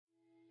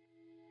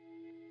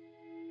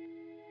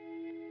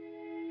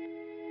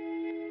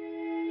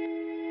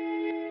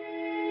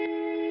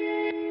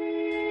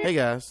Hey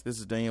guys, this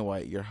is Daniel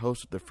White, your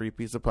host of the Free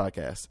Pizza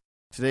Podcast.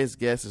 Today's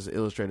guest is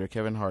illustrator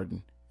Kevin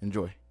Harden.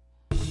 Enjoy.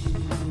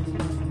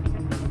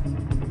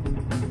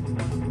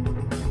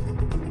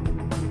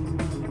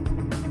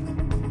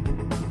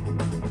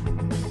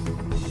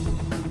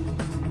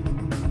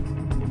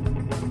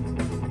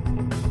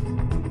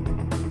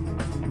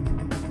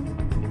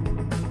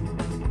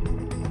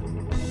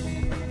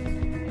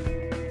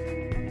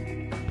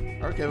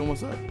 All right, Kevin,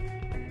 what's up?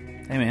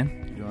 Hey,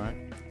 man. You doing all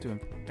right? Doing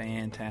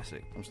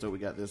fantastic. I'm stoked we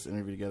got this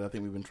interview together. I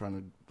think we've been trying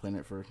to plan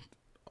it for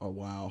a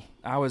while.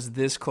 I was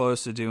this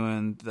close to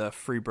doing the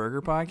Free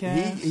Burger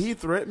podcast. He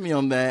threatened me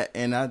on that,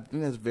 and I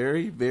think that's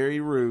very, very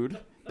rude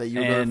that you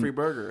were going to Free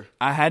Burger.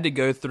 I had to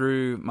go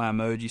through my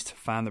emojis to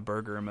find the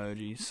burger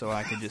emoji so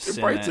I could just It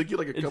send probably it. took you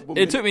like a couple It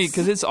minutes. took me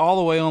because it's all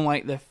the way on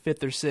like the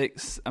 5th or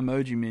 6th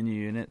emoji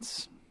menu, and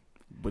it's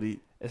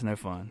no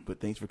fun. But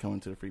thanks for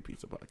coming to the Free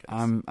Pizza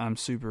Podcast. I'm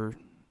super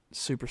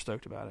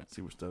stoked about it.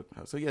 Super stoked.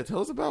 So yeah, tell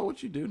us about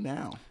what you do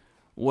now.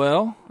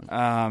 Well,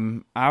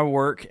 I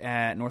work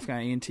at North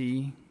Carolina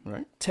E&T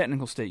Right.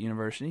 Technical State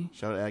University.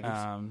 Shout out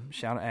Aggies.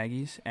 Shout out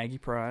Aggies, Aggie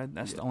Pride.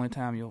 That's the only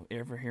time you'll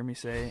ever hear me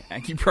say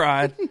Aggie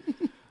Pride.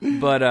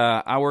 But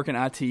I work in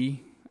IT.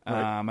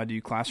 Right. I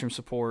do classroom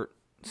support,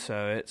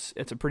 so it's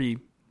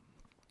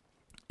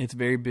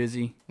very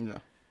busy, Yeah.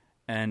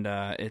 and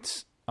I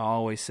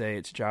always say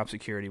it's job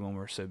security when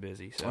we're so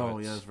busy. So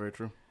Yeah, that's very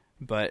true.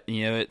 But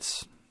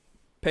it's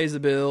pays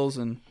the bills,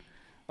 and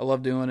I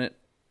love doing it.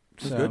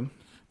 That's so good.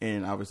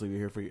 And obviously, we're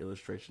here for your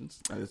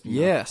illustrations.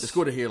 Yes. It's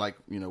cool to hear what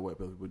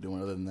people are doing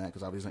other than that,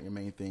 because obviously it's not your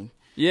main thing.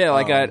 Yeah,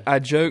 I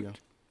joked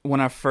when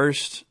I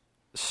first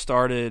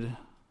started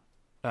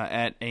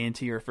at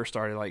A&T, or first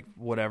started like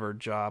whatever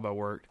job I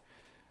worked.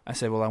 I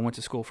said, well, I went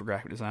to school for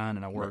graphic design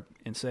and I work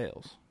in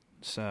sales.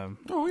 So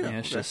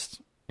it's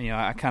just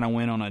I kind of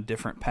went on a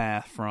different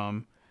path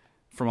from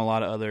a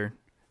lot of other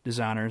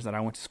designers that I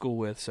went to school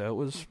with. So it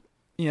was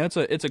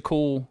it's a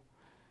cool.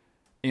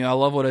 I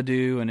love what I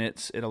do, and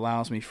it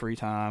allows me free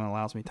time,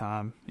 allows me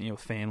time, with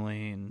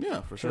family, and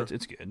for sure,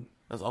 it's good.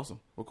 That's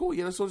awesome. Well, cool.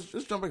 Yeah, so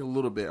let's jump back a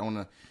little bit. I want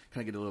to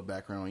kind of get a little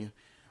background on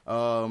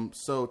you.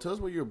 So tell us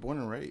where you were born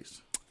and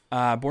raised.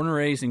 Born and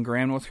raised in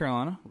Graham, North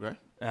Carolina. Okay.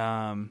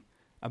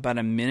 About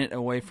a minute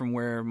away from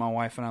where my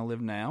wife and I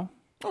live now.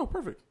 Oh,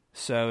 perfect.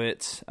 So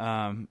it's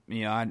I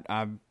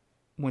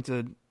went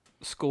to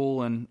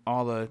school in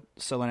all the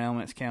Southern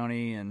Alamance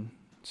County, and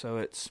so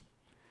it's.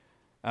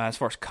 As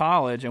far as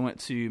college, I went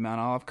to Mount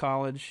Olive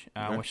College,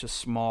 which is a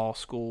small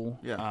school,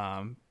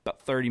 about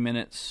 30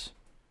 minutes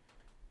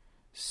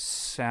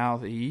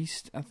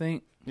southeast, I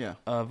think,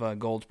 of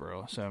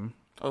Goldsboro. So,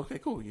 okay,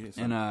 cool. Yes,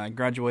 and I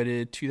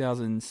graduated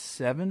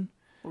 2007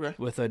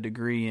 with a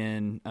degree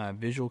in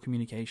visual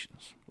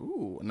communications.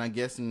 Ooh, and I'm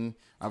guessing,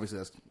 obviously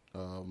that's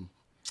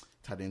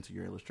tied into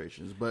your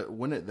illustrations, but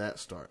when did that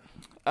start?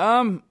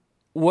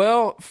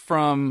 Well,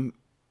 from,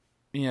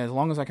 as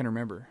long as I can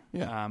remember.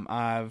 Yeah.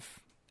 I've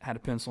had a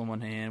pencil in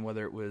one hand,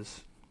 whether it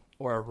was,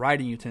 or a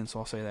writing utensil,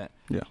 I'll say that.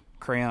 Yeah.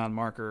 Crayon,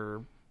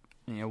 marker,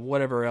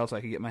 whatever else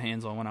I could get my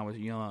hands on when I was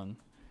young.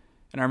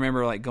 And I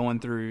remember like going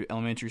through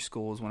elementary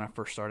schools when I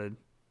first started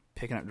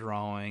picking up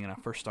drawing, and I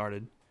first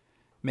started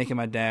making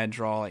my dad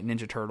draw like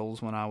Ninja Turtles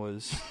when I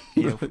was,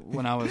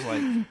 when I was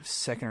like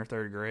 2nd or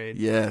 3rd grade.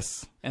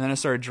 Yes. And then I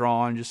started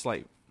drawing just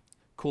like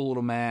cool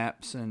little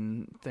maps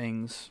and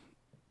things,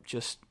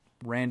 just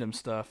random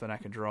stuff that I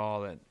could draw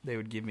that they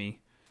would give me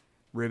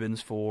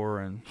ribbons for,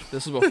 and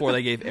this was before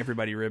they gave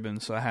everybody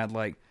ribbons, so I had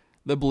like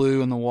the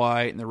blue and the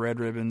white and the red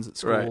ribbons at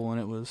school,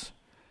 and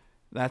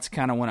that's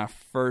kind of when I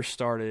first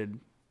started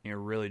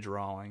really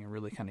drawing and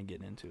really kind of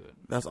getting into it.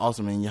 That's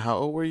awesome. And how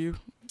old were you?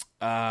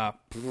 8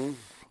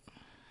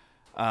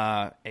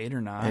 or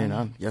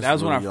 9. Yes, that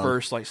was when I young.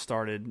 First like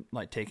started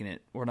like taking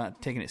it, or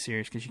not taking it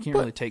serious, because you can't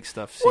really take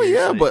stuff seriously.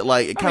 Well, yeah, but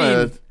like it kind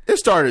of it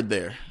started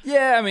there.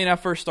 Yeah, I mean, I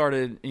first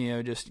started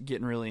just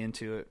getting really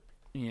into it.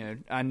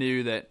 I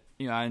knew that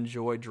I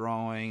enjoyed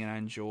drawing, and I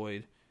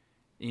enjoyed,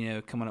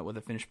 coming up with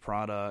a finished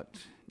product,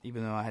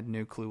 even though I had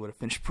no clue what a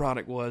finished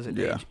product was at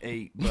age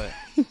 8. But,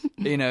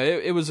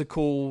 it was a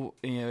cool,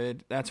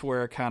 that's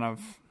where kind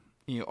of,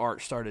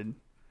 art started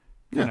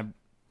kind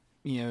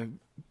of,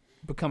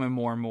 becoming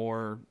more and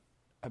more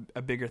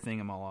a bigger thing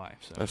in my life.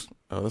 So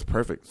that's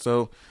perfect.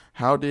 So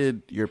how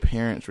did your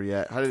parents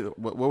react?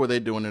 What were they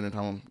doing at the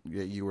time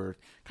that you were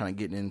kind of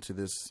getting into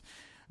this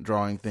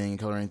drawing thing,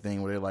 coloring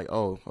thing? Were they like,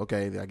 oh,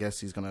 okay, I guess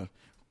he's going to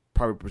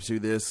probably pursue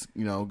this,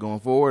 going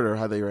forward, or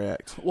how they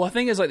react? Well, I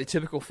think it's like the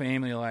typical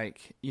family,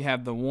 like you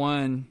have the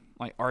one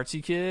like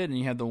artsy kid, and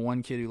you have the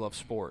one kid who loves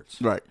sports.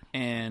 Right.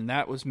 And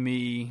that was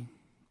me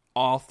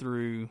all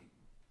through,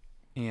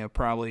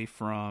 probably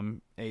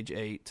from age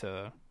 8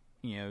 to,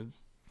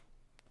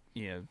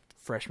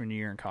 freshman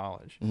year in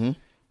college. Mm-hmm.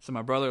 So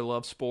my brother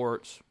loved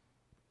sports,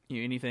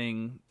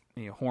 anything,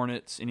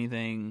 Hornets,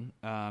 anything,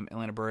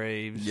 Atlanta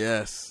Braves.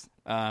 Yes.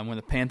 When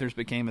the Panthers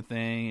became a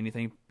thing,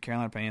 anything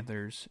Carolina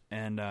Panthers,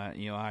 and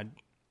I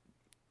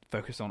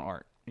focused on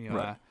art.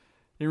 Right. I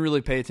didn't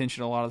really pay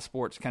attention to a lot of the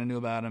sports. Kind of knew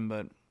about them,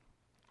 but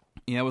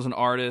I was an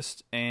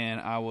artist and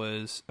I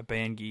was a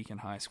band geek in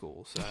high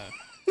school. So,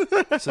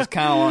 so it's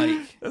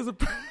kind of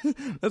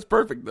like that's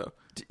perfect though.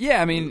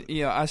 Yeah, I mean,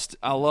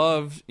 I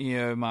loved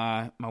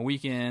my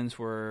weekends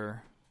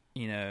were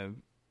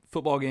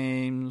football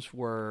games,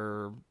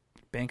 were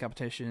band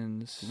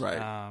competitions,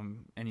 right?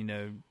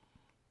 And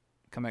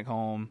come back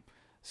home,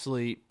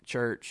 sleep,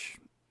 church,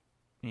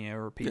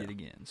 repeat it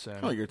again. So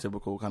kind of your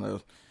typical kind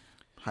of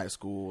high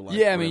school. Like,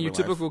 yeah, I mean, your life.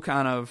 typical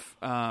kind of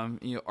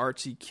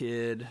artsy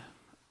kid,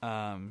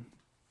 life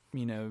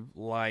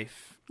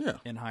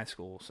in high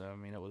school. So I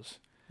mean,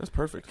 that's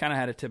perfect. Kind of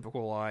had a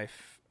typical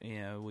life.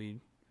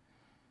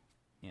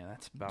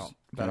 That's about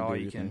all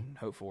you can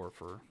hope for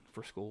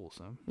school.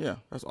 So yeah,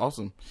 that's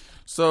awesome.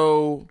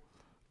 So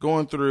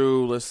going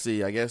through, let's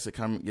see, I guess it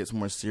kind of gets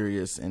more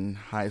serious in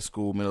high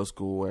school, middle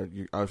school, where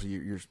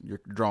you're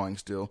drawing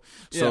still.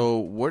 So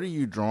what are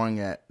you drawing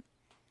at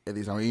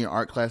these? Are you in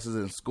art classes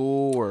in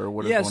school, or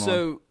what is going on?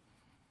 So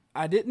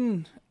I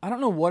don't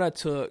know what I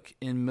took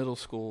in middle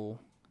school.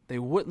 They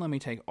wouldn't let me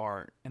take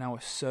art, and I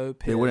was so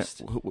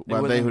pissed. Who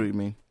do you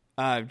mean?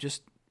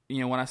 Just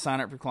when I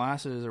sign up for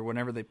classes or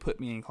whenever they put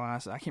me in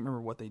classes, I can't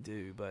remember what they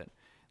do, but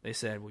they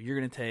said, well, you're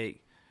going to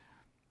take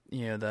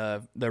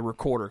the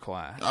recorder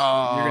class.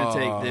 Oh. You're going to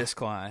take this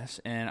class.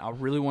 And I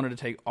really wanted to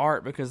take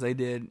art because they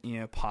did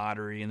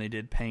pottery and they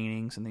did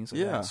paintings and things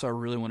like that. So I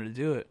really wanted to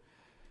do it.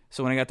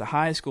 So when I got to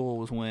high school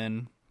was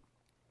when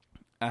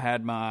I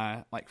had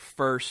my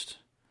first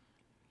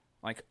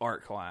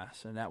art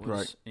class, and that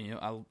was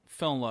I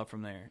fell in love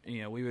from there.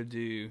 We would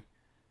do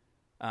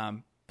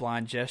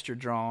blind gesture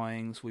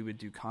drawings. We would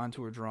do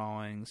contour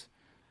drawings.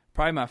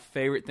 Probably my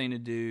favorite thing to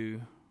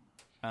do,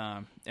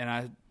 and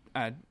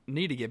I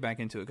need to get back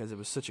into it because it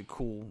was such a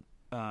cool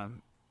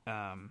an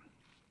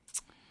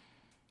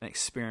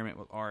experiment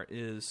with art,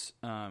 is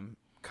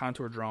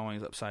contour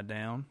drawings upside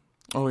down.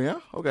 Oh yeah,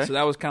 okay. So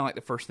that was kind of like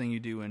the first thing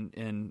you do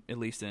in at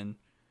least in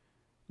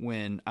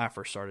when I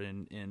first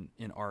started in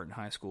art in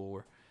high school.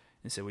 Where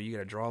they said, well, you got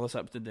to draw this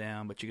upside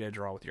down, but you got to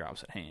draw with your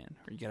opposite hand,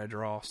 or you got to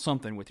draw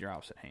something with your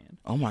opposite hand.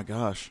 Oh my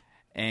gosh,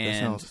 and that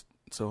sounds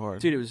so hard,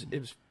 dude. It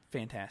was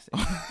fantastic.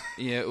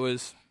 It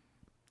was.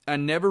 I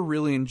never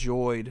really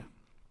enjoyed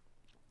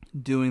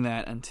doing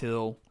that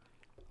until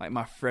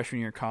my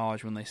freshman year of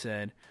college, when they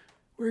said,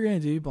 we're going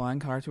to do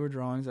blind contour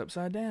drawings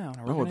upside down,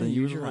 or we're going to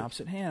use your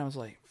opposite hand. I was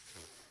like,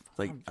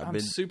 I'm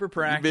super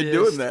practiced. You've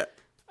been doing that.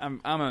 I'm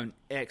an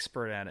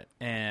expert at it,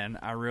 and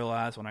I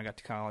realized when I got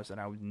to college that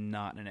I was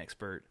not an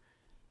expert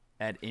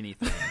at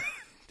anything.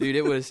 Dude,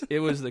 it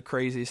was the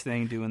craziest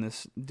thing doing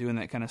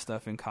that kind of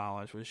stuff in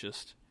college.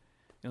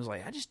 It was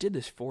like, I just did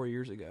this 4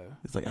 years ago.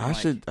 It's like, I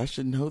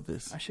should know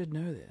this. I should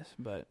know this,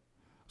 but.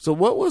 So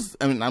what was?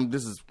 I mean,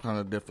 this is kind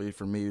of different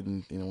for me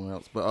than anyone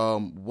else. But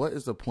what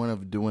is the point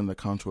of doing the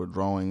contour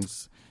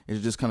drawings? Is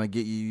it just kind of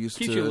get you used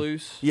to? Keeps you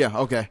loose. Yeah.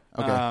 Okay.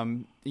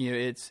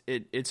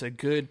 It's a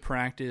good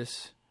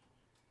practice.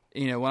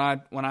 When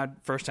I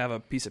first have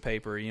a piece of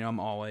paper, I'm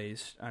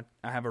always I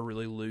have a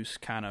really loose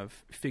kind of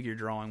figure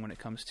drawing when it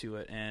comes to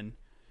it, and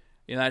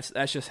that's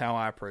just how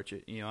I approach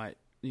it. The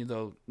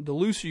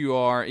looser you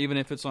are, even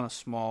if it's on a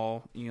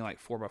small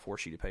 4x4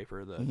 sheet of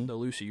paper, the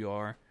looser you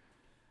are.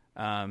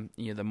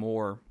 The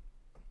more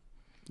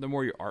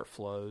your art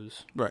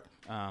flows, right?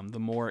 The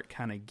more it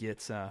kind of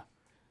gets a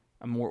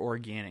more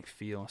organic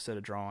feel, instead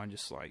of drawing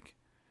just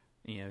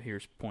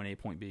here's point A,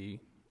 point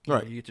B.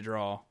 Right. You get to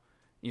draw,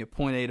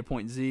 point A to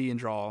point Z, and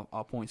draw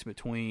all points in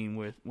between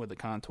with the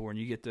contour, and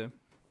you get to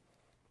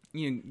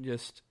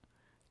just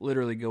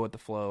literally go with the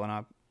flow. And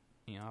I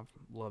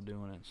love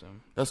doing it. So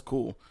that's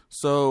cool.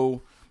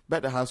 So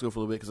back to high school for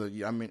a little bit, because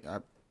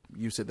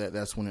you said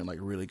that's when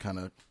it really kind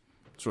of.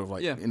 Sort of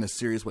in a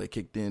serious way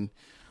kicked in.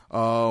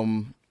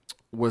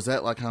 Was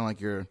that kind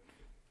of your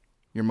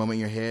moment in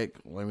your head?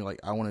 I mean,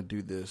 I want to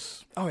do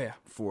this. Oh yeah,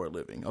 for a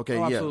living. Okay,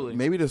 yeah. Absolutely.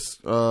 Maybe this.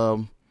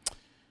 And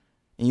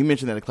you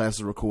mentioned that the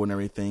classes were cool and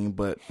everything,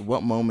 but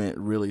what moment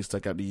really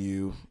stuck out to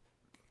you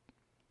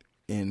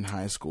in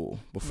high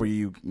school before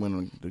you went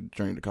on the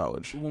journey to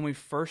college? When we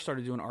first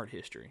started doing art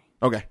history.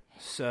 Okay.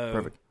 So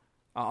perfect.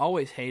 I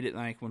always hated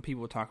when people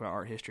would talk about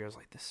art history. I was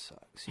like, this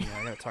sucks. I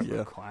got to talk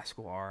about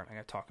classical art. I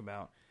got to talk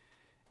about.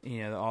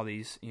 All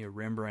these,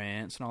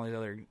 Rembrandts and all these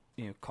other,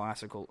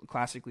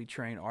 classically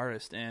trained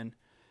artists. And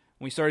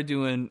when we started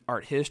doing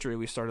art history,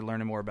 we started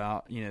learning more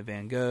about,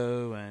 Van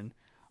Gogh and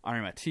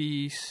Henri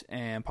Matisse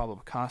and Pablo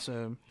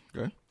Picasso.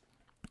 Okay.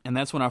 And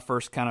that's when I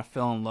first kind of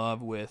fell in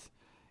love with,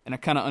 and I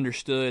kind of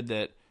understood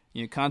that,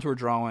 contour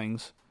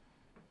drawings,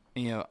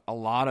 a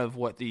lot of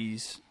what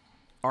these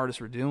artists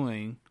were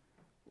doing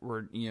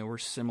were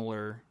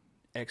similar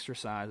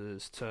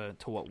exercises to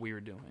what we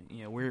were doing.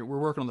 We're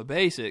working on the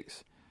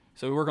basics.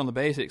 So we work on the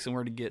basics, and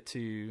we're to get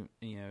to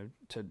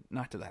to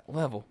not to that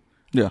level,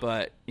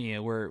 but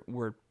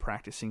we're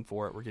practicing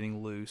for it. We're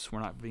getting loose. We're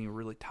not being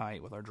really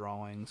tight with our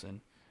drawings,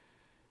 and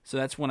so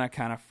that's when I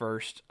kind of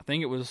first. I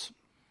think it was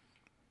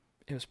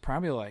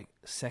probably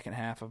second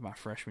half of my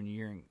freshman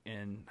year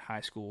in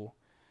high school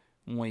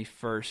when we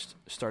first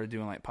started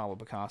doing Pablo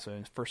Picasso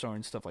and first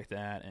starting stuff like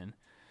that, and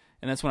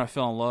and that's when I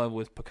fell in love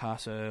with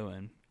Picasso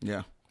and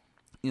Yeah.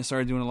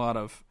 Started doing a lot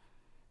of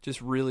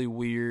just really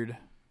weird,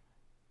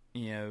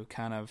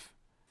 kind of,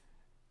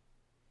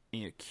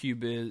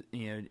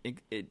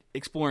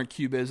 exploring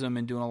cubism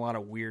and doing a lot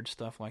of weird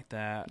stuff like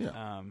that.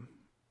 Yeah.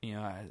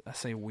 I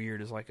say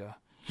weird is like a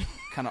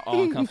kind of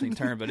all-encompassing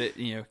term, but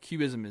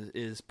cubism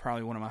is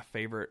probably one of my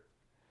favorite,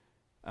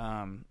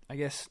 I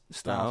guess,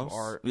 styles of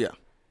art. Yeah.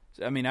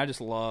 I mean, I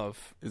just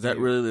love. Is that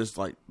really just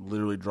like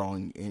literally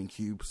drawing in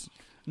cubes?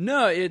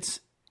 No, it's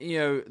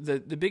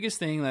the biggest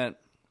thing that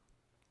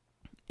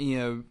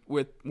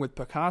with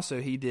Picasso,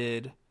 he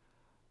did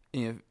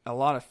a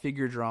lot of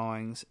figure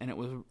drawings, and it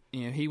was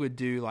he would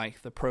do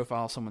like the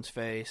profile of someone's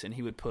face, and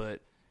he would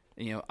put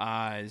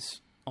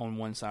eyes on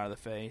one side of the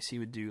face. He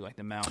would do like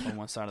the mouth on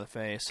one side of the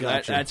face. So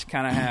Gotcha. that's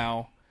kind of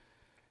how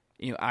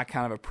I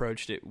kind of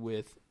approached it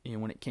with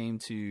when it came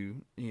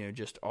to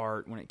just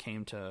art, when it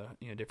came to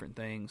different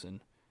things. And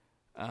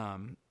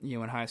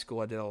in high school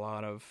I did a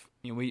lot of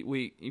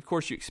we of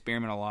course you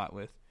experiment a lot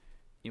with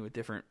with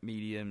different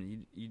media,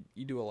 and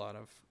you do a lot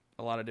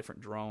of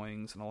different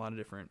drawings and a lot of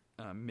different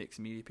mixed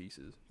media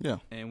pieces. Yeah.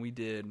 And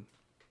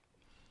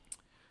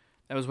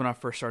that was when I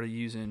first started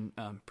using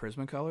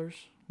Prismacolors.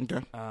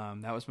 Okay.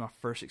 That was my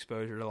first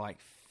exposure to like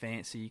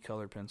fancy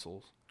colored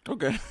pencils.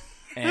 Okay.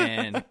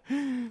 And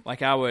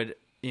like I would,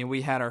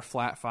 we had our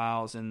flat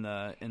files in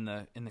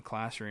the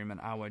classroom, and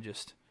I would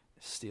just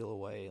steal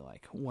away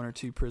like one or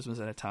two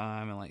Prismas at a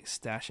time and like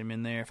stash them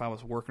in there if I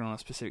was working on a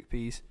specific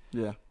piece.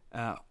 Yeah.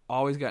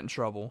 Always got in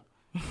trouble,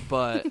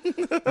 but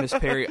Miss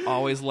Perry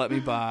always let me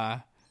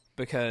by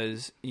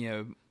because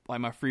like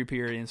my free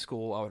period in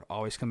school, I would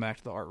always come back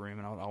to the art room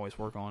and I would always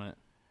work on it.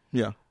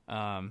 Yeah.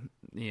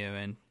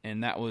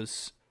 And that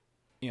was,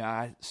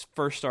 I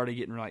first started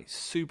getting like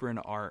super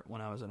into art when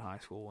I was in high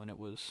school, and it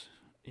was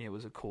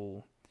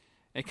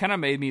it kind of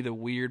made me the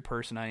weird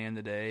person I am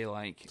today,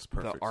 like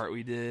the art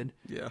we did.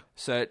 Yeah.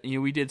 So,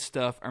 we did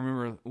stuff. I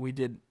remember we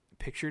did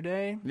picture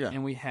day, yeah.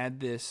 And we had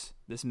this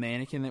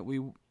mannequin that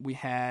we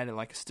had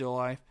like a still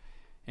life,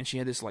 and she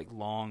had this like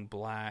long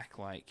black,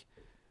 like,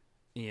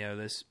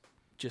 this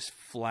just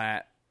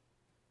flat,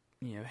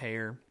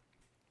 hair.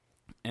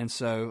 And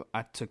so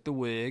I took the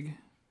wig,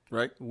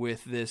 right,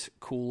 with this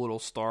cool little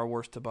Star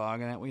Wars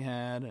toboggan that we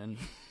had, and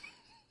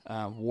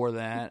wore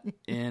that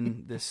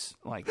in this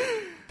like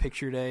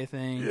picture day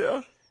thing.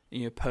 Yeah,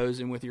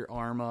 posing with your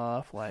arm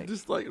up, like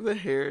just like the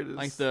hair,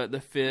 like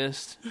the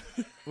fist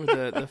with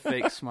the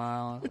fake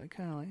smile, like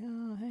kind of like,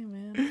 oh hey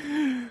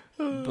man.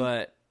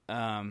 But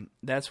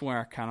that's where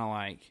I kind of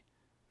like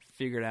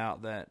figured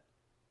out that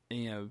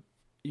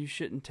you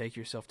shouldn't take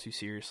yourself too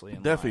seriously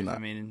in Definitely life.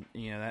 not.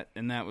 I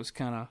mean, that was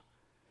kind of.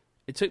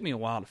 It took me a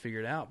while to figure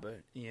it out,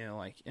 but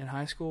like in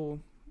high school,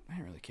 I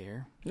didn't really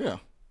care. Yeah.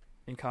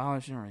 In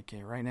college, I don't really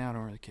care. Right now, I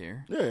don't really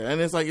care. Yeah, and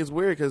it's like it's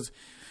weird because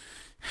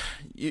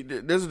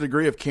there's a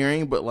degree of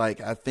caring, but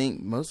like I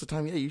think most of the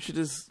time, you should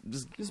just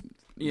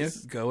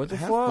go with the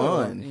have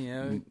flow. fun.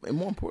 And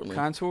more importantly,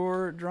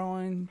 contour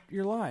drawing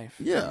your life.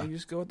 Yeah, you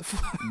just go with the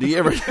flow.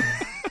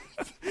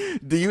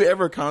 Do you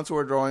ever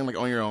contour drawing like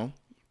on your own?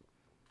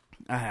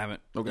 I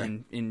haven't.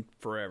 Okay. In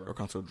forever. Or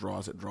contour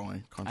draws at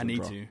drawing. I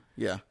need to.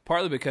 Yeah.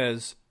 Partly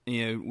because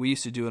we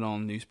used to do it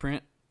on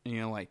newsprint.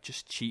 Like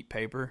just cheap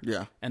paper.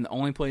 Yeah. And the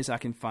only place I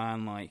can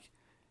find like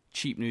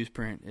cheap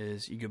newsprint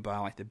is you could buy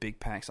like the big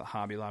packs at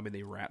Hobby Lobby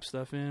they wrap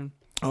stuff in.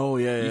 Oh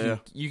yeah,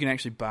 you can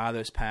actually buy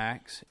those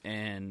packs,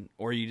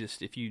 or you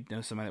just, if you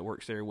know somebody that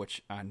works there,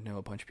 which I know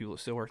a bunch of people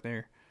that still work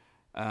there,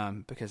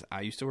 because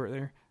I used to work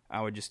there. I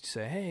would just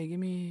say, hey, give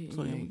me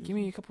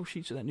a couple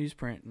sheets of that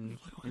newsprint, and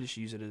just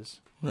use it as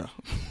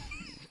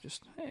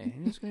just, hey,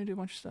 I'm just gonna do a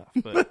bunch of stuff.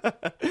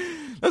 But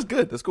that's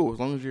good. That's cool as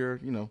long as you're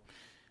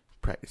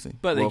practicing.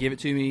 But they give it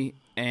to me,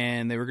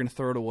 and they were going to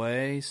throw it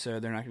away,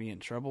 so they're not going to get in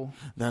trouble.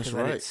 That's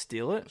right. I didn't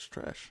steal it. It's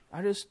trash.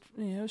 I just,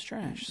 it was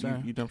trash.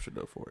 So you dumpster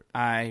dove for it.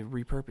 I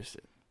repurposed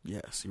it.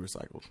 Yes, you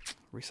recycled.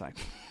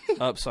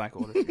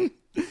 Upcycled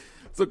it.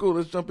 So cool.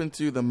 Let's jump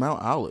into the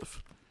Mount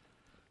Olive,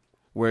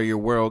 where your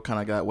world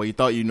kind of got. Well, you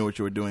thought you knew what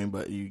you were doing,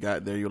 but you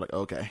got there. You were like,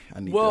 okay, I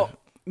need. Well,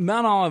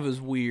 Mount Olive is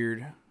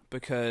weird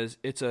because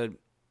it's a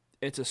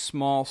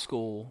small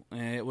school,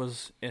 and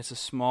it's a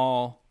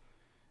small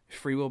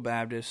Free Will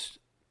Baptist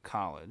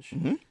college.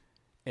 Mm-hmm.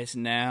 It's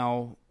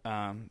now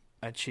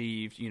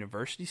achieved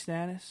university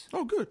status.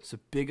 Oh, good. So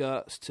big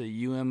ups to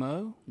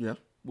UMO. Yeah.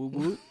 Woo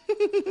woo.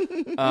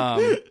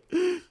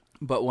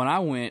 But when I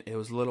went, it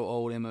was little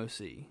old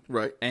MOC.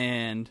 Right.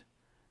 And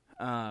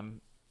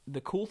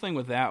the cool thing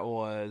with that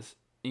was,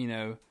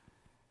 the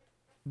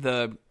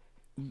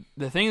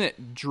thing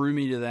that drew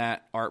me to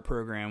that art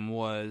program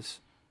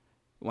was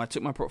when I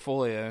took my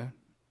portfolio.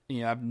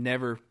 I've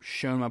never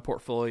shown my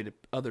portfolio to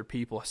other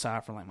people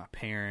aside from like my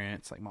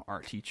parents, like my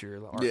art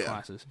teacher, the art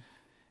classes.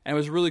 And it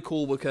was really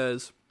cool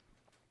because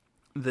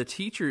the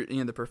teacher,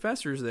 the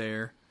professors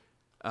there,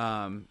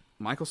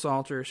 Michael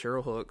Salter,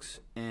 Cheryl Hooks,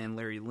 and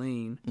Larry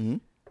Lean,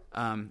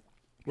 mm-hmm.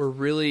 Were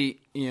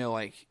really,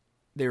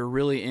 they were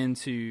really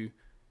into,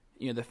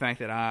 the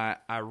fact that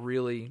I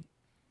really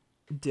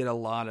did a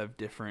lot of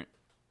different,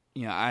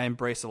 I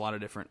embraced a lot of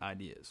different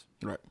ideas.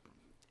 Right.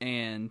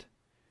 And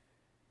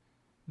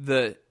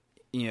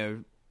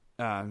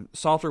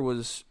Salter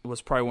was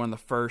probably one of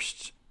the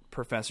first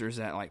professors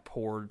that like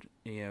poured,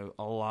 a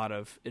lot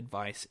of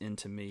advice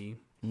into me.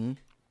 Mm-hmm.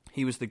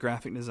 He was the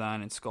graphic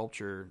design and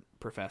sculpture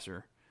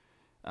professor.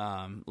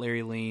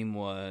 Larry Leem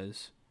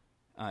was,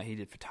 he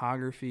did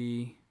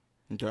photography,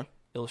 Okay.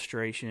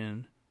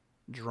 illustration,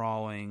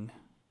 drawing.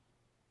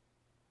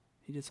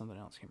 He did something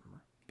else, I can't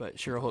remember. But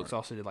Cheryl Hooks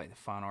also did like the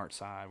fine art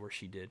side where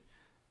she did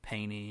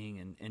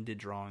painting and did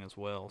drawing as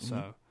well.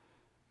 Mm-hmm.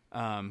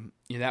 So,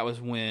 that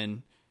was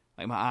when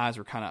like my eyes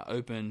were kind of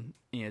open,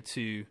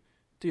 to,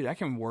 dude, I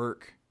can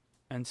work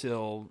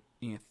until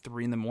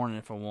 3 a.m.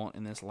 if I want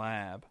in this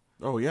lab.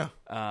 Oh yeah.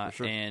 For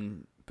sure.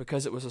 And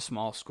because it was a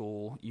small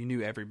school, you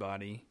knew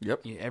everybody.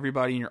 Yep.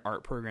 Everybody in your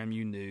art program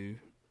you knew.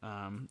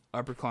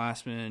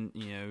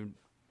 Upperclassmen,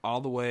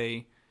 all the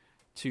way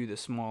to the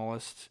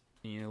smallest,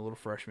 little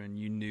freshman,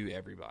 you knew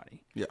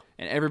everybody. Yeah.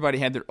 And everybody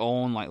had their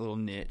own like little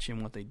niche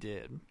in what they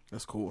did.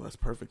 That's cool. That's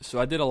perfect. So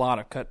I did a lot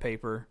of cut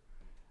paper.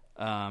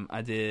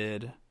 I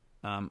did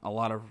a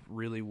lot of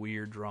really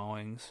weird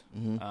drawings.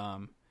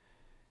 Mm-hmm.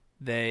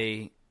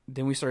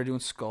 Then we started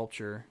doing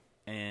sculpture,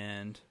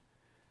 and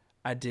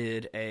I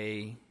did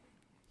a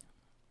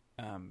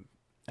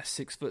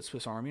 6-foot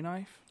Swiss Army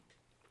knife,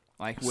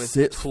 like with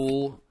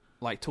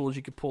tools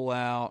you could pull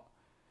out.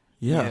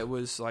 Yeah. It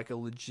was like a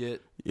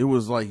legit. It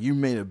was like you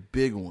made a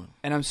big one.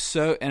 And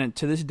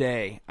to this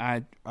day,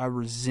 I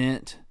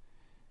resent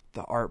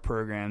the art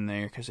program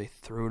there because they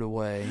threw it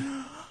away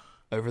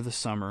over the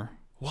summer.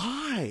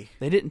 Why?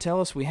 They didn't tell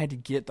us we had to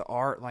get the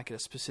art like at a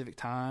specific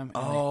time,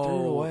 and they threw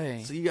it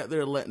away. So you got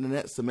there letting in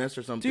that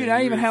semester or something. Dude,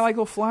 I even had like a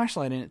little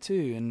flashlight in it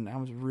too, and I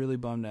was really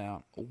bummed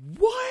out.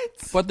 What?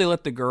 But they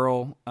let the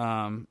girl.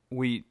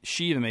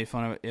 She even made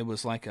fun of it. It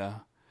was like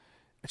a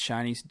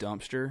Chinese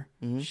dumpster.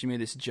 Mm-hmm. She made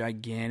this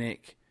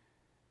gigantic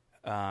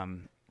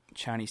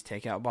Chinese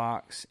takeout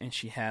box, and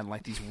she had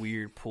like these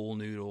weird pool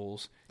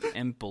noodles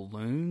and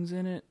balloons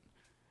in it.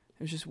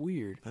 It was just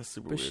weird. That's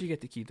super but weird. she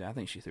got to keep that. I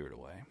think she threw it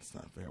away. It's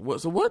not fair.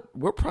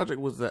 What project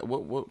was that?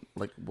 What was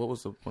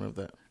the point of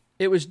that?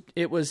 It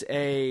was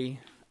a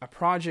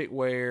project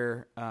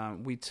where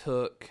we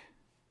took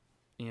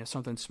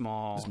something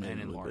small and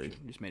enlarged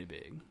it. Just made it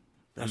big.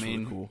 That's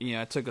really cool.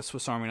 I took a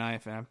Swiss Army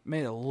knife and I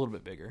made it a little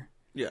bit bigger.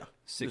 Yeah.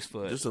 6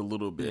 foot. Just a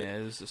little bit. Yeah,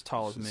 it was as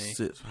tall as me.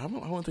 How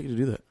long did it take you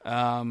to do that?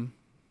 A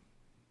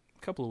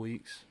couple of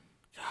weeks.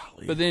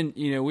 Golly. But then,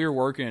 we were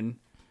working.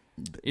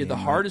 The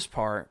hardest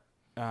part,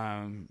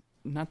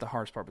 not the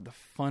hardest part, but the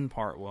fun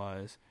part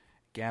was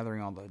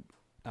gathering all the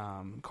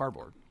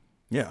cardboard.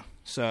 Yeah.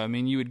 So,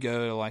 you would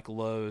go to like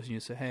Lowe's and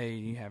you'd say, hey,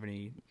 do you have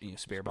any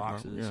spare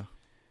boxes? Yeah.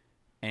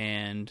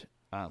 And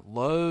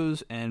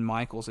Lowe's and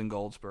Michael's in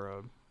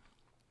Goldsboro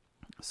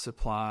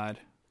supplied,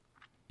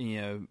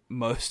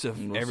 most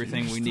of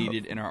everything we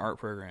needed in our art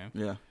program.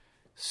 Yeah.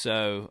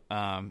 So,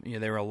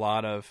 there were a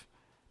lot of,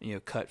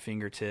 cut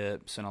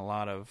fingertips and a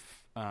lot of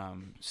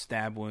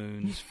stab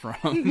wounds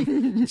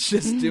from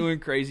just doing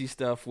crazy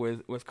stuff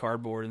with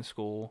cardboard in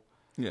school.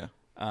 Yeah.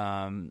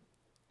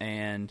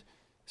 And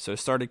so I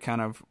started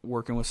kind of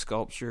working with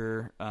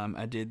sculpture.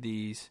 I did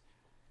these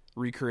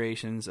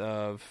recreations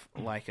of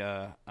like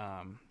a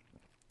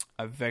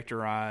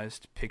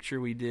vectorized picture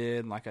we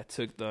did. Like I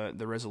took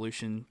the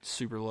resolution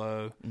super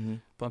low, mm-hmm.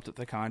 bumped up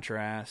the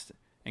contrast,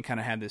 and kind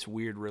of had this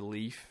weird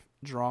relief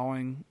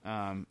drawing.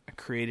 I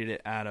created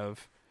it out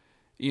of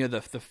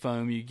the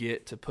foam you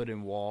get to put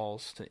in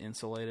walls to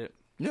insulate it.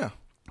 Yeah.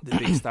 The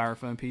big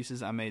styrofoam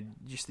pieces. I made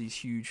just these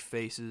huge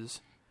faces,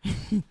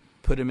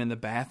 put them in the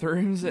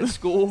bathrooms at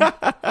school.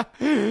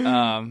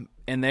 And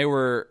they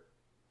were,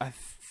 I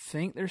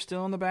think they're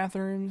still in the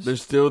bathrooms. They're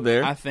still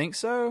there? I think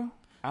so.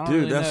 I don't Dude,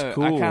 really that's know.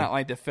 cool. I kind of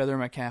like the feather in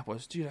my cap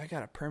was, dude, I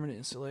got a permanent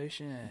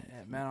installation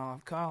at Mount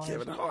Olive College.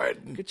 Kevin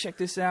Harden. Go check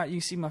this out. You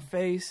can see my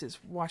face. It's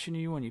watching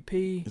you when you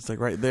pee. It's like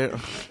right there.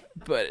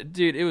 But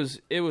dude, it was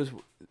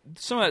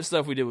some of that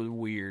stuff we did was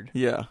weird.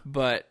 Yeah.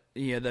 But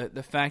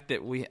the fact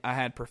that I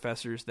had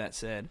professors that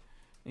said,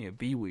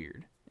 be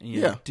weird.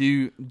 Yeah.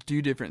 Do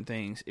different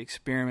things.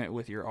 Experiment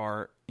with your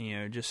art.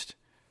 And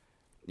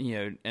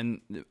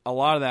a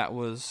lot of that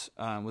was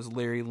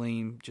Larry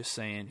Leem just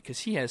saying, because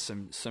he has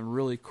some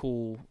really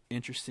cool,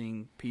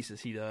 interesting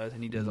pieces he does,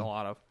 and he does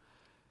mm-hmm.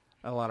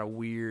 a lot of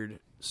weird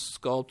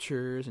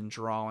sculptures and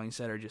drawings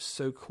that are just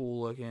so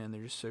cool looking.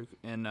 They're just so,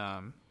 and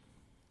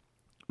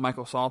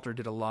Michael Salter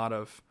did a lot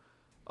of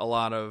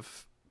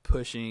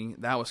pushing.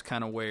 That was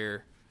kind of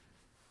where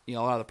a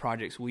lot of the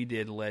projects we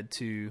did led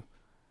to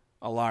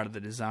a lot of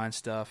the design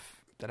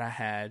stuff that I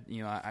had.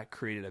 I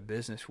created a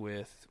business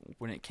with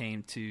when it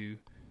came to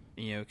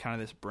kind of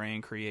this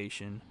brand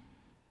creation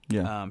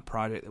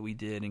project that we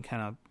did, and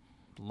kind of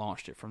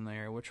launched it from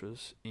there, which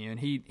was and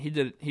he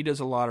does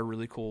a lot of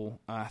really cool.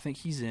 I think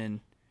he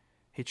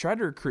tried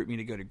to recruit me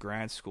to go to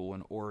grad school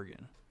in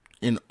Oregon.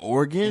 In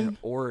Oregon? In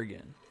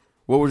Oregon.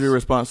 What was your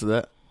response to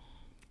that?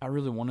 I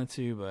really wanted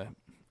to, but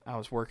I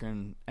was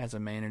working as a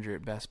manager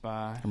at Best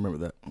Buy. I remember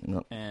that.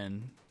 Yep.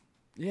 And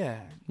you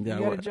I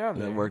got a job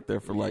there. I worked there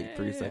for like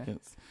 3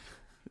 seconds.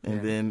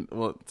 And then,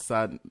 well, this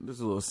is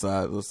a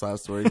little side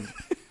story.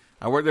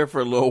 I worked there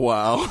for a little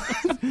while.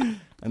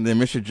 And then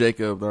Mr.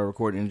 Jacob, our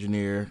recording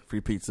engineer,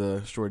 free pizza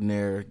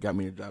extraordinaire, got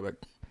me a job at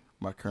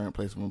my current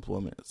place of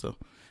employment. So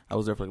I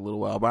was there for like a little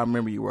while. But I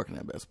remember you working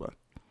at Best Buy.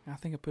 I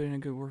think I put in a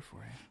good word for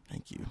you.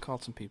 Thank you. I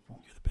called some people.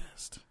 You're the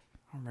best.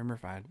 I don't remember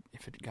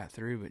if it got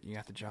through, but you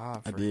got the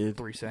job for I did.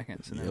 3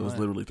 seconds. And Yeah, then it was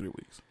literally 3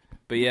 weeks.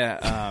 But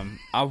yeah,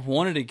 I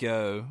wanted to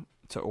go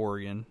to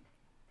Oregon,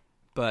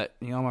 but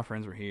all my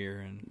friends were here,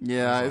 and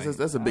yeah,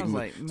 that's a big move,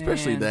 like,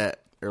 especially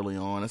that early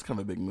on. That's kind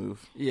of a big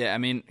move. Yeah, I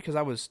mean, because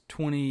I was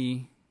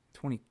 22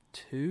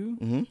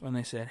 when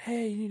they said,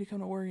 "Hey, you need to come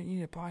to Oregon. You need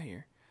to apply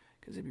here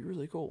because it'd be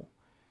really cool."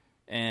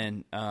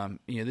 And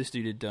this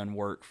dude had done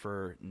work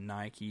for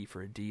Nike,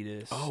 for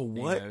Adidas. Oh,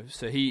 what?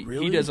 So he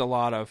Really? does a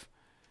lot of.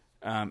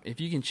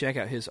 If you can check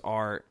out his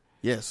art,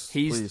 Yes,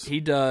 please. he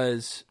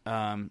does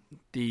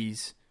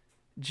these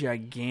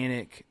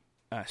gigantic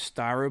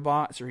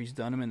styrobots, or he's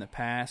done them in the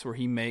past, where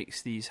he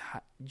makes these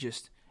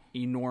just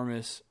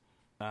enormous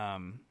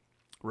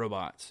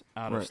robots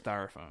out of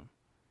styrofoam.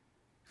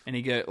 And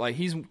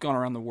he's gone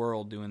around the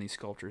world doing these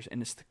sculptures,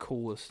 and it's the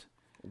coolest.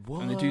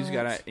 What? And the dude's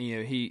got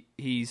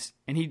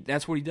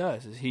that's what he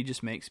does, is he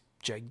just makes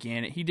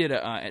gigantic. He did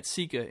at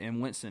Sika in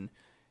Winston,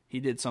 he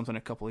did something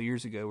a couple of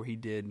years ago where he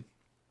did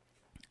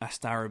a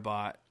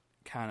styrobot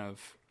kind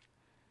of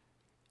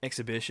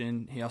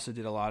exhibition. He also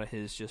did a lot of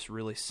his just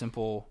really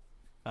simple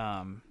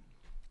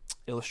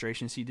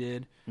illustrations he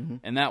did,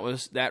 and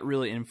that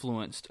really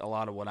influenced a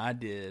lot of what I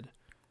did.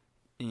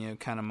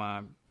 Kind of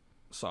my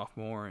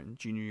sophomore and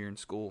junior year in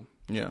school.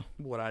 Yeah,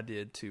 what I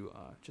did to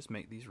just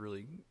make these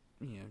really,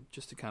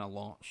 just to kind of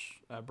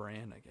launch a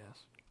brand, I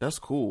guess. that's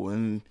cool.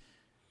 And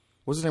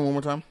what's his name one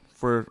more time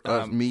for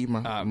me?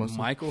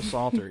 Michael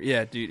Salter.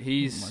 Yeah, dude,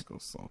 he's Michael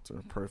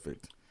Salter.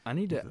 Perfect. I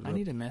need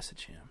to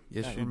message him.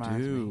 Yes, That you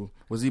reminds do. me.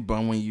 Was he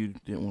bummed when you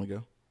didn't want to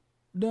go?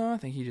 No, I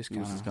think he just He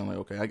kind was just of. kind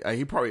of like, okay.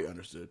 He probably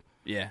understood.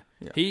 Yeah.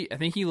 Yeah. I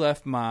think he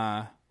left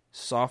my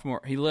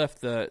sophomore. He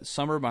left the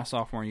summer of my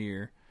sophomore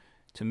year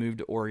to move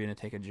to Oregon to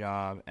take a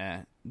job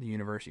at the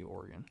University of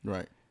Oregon.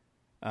 Right.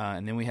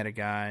 And then we had a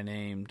guy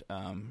named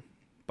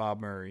Bob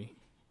Murray,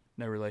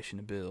 no relation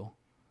to Bill.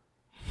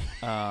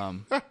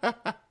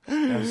 That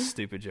was a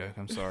stupid joke.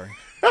 I'm sorry.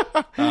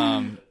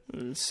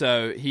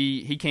 So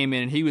he came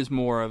in, and he was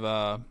more of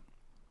a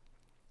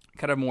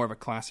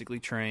classically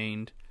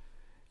trained.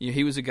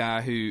 He was a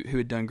guy who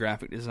had done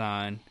graphic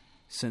design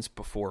since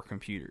before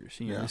computers.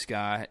 This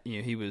guy,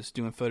 he was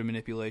doing photo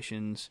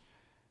manipulations,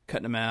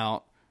 cutting them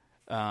out,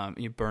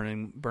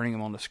 burning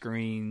them on the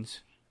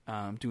screens,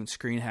 doing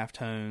screen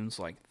halftones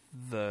like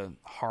the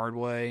hard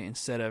way.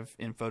 Instead of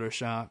in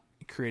Photoshop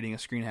creating a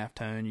screen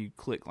halftone, you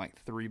click like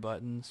 3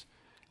 buttons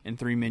and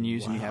 3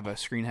 menus, and you have a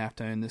screen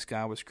halftone. This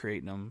guy was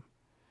creating them,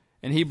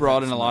 and he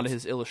brought in a lot of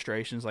his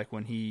illustrations. Like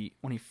when he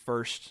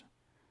first,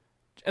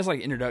 as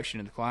like introduction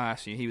to the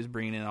class, he was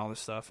bringing in all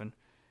this stuff, and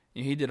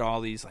he did all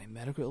these like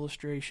medical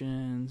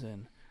illustrations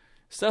and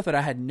stuff that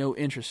I had no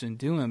interest in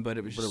doing, but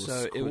it was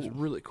it was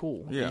really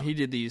cool. Yeah, and he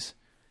did these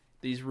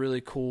really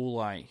cool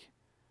like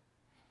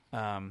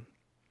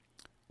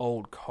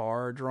old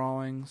car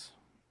drawings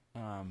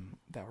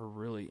that were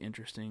really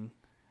interesting.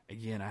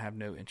 Again, I have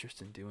no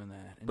interest in doing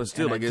that, but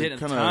still, like, it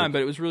kind of.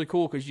 But it was really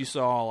cool because you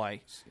saw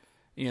like,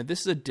 this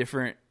is a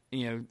different,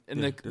 and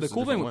the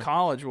cool thing with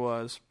college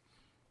was,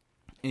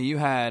 you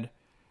had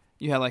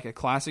like a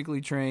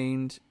classically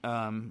trained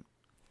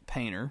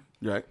painter,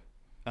 right,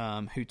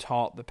 who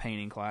taught the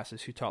painting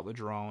classes, who taught the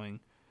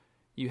drawing.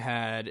 You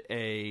had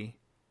an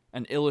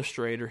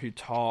illustrator who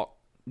taught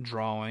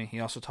drawing. He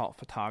also taught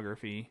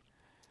photography.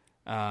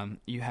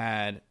 You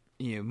had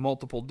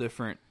multiple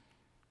different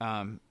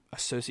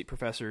associate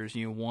professors.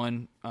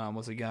 One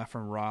was a guy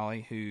from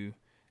Raleigh who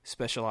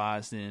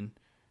specialized in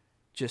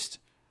just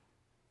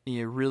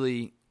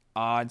really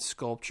odd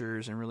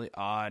sculptures and really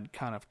odd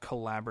kind of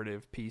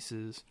collaborative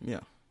pieces. Yeah.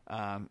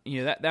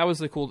 That was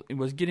the cool. It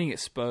was getting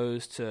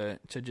exposed to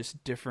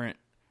just different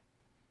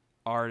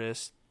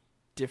artists,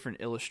 different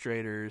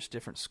illustrators,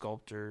 different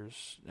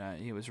sculptors.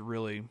 It was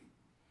really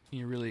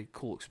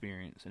cool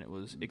experience, and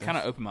it kind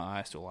of opened my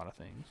eyes to a lot of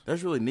things.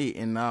 That's really neat.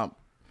 And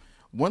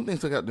one thing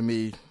stuck out to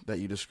me that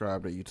you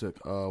described that you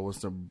took was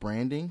the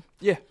branding.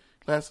 Yeah,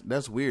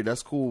 that's weird.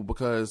 That's cool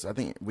because I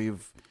think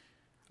we've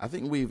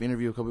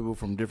interviewed a couple people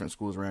from different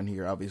schools around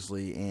here,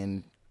 obviously,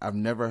 and I've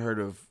never heard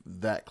of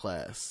that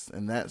class,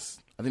 and I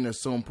think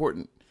that's so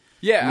important.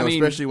 Yeah,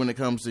 especially when it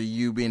comes to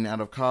you being out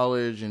of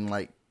college and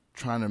like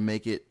trying to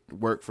make it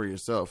work for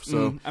yourself.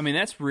 So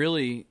that's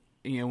really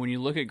when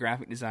you look at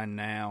graphic design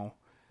now,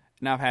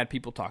 and I've had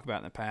people talk about it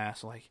in the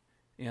past, like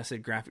I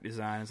said, graphic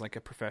design is like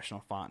a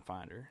professional font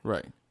finder,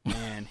 right?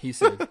 And he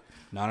said,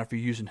 not if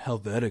you're using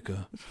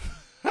Helvetica.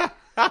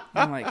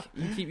 I'm like,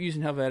 you keep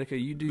using Helvetica,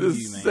 you do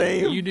you, man.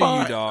 Same you do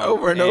font you, dog.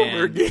 over and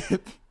over again.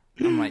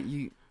 I'm like,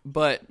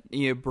 but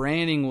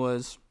branding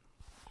was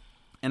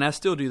And I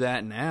still do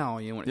that now,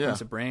 when it Yeah. comes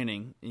to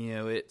branding.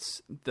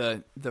 It's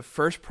the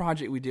first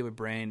project we did with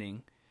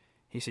branding.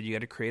 He said you got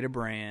to create a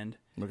brand,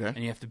 Okay. and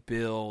you have to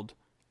build,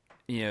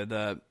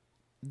 the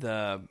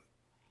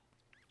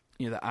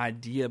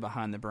idea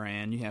behind the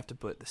brand. You have to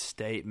put the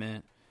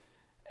statement.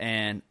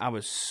 And I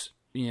was,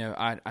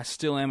 I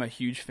still am a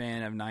huge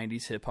fan of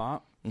 90s hip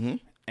hop. Mm-hmm.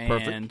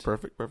 And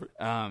Perfect.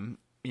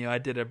 I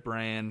did a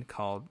brand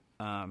called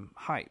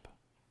Hype.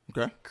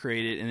 Okay.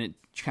 Created, and it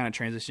kind of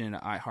transitioned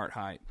into I Heart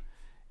Hype.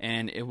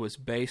 And it was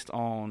based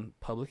on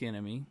Public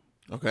Enemy.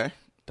 Okay.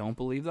 Don't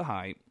Believe the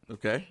Hype.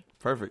 Okay.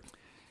 Perfect.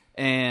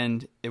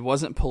 And it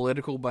wasn't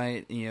political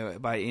by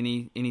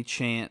any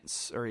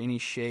chance or any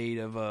shade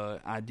of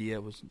idea.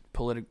 It was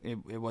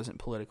it wasn't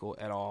political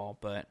at all.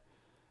 But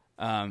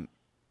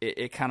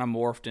it kind of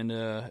morphed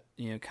into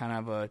kind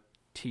of a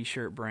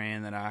T-shirt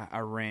brand that I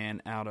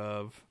ran out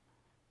of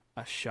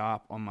a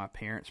shop on my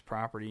parents'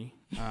 property.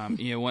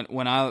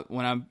 When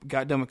I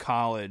got done with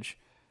college,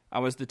 I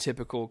was the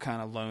typical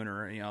kind of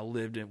loner. I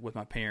lived with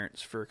my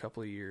parents for a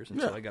couple of years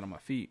until I got on my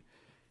feet.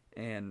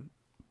 And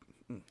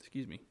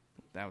excuse me,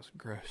 that was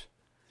gross.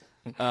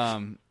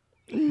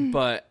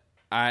 But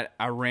I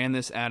ran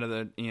this out of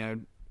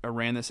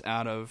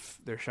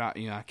their shop.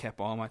 I kept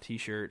all my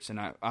T-shirts, and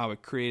I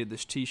created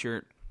this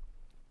T-shirt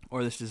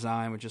or this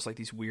design with just like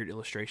these weird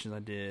illustrations I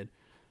did.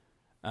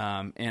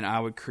 And I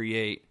would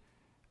create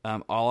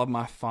all of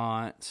my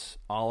fonts,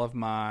 all of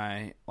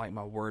my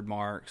my word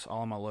marks,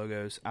 all of my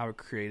logos. I would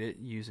create it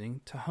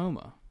using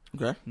Tahoma,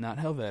 not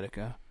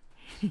Helvetica.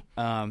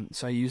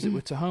 So I used it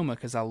with Tahoma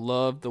because I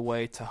loved the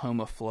way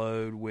Tahoma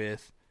flowed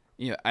with,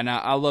 and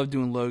I love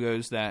doing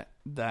logos that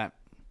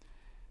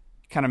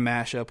kind of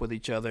mash up with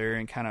each other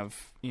and kind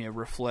of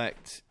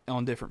reflect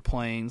on different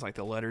planes, like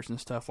the letters and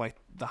stuff. Like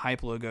the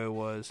Hype logo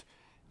was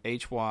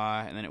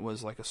HY, and then it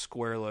was like a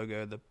square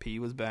logo. The P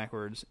was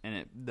backwards,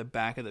 and the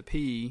back of the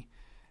P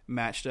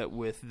matched up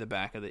with the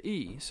back of the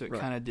E, so it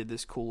kind of did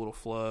this cool little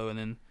flow. And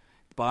then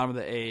the bottom of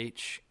the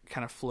H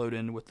kind of flowed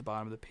in with the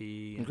bottom of the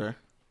P. Okay.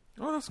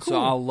 Oh, that's cool.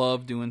 So I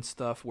love doing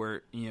stuff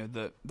where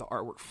the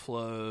artwork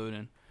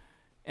flowed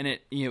and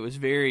it it was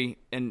very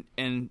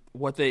and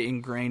what they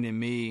ingrained in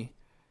me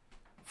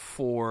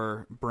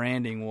for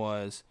branding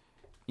was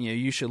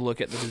you should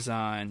look at the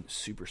design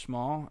super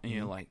small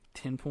and like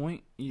 10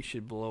 point, you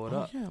should blow it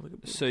up. Yeah, look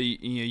at that. So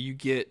you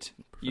get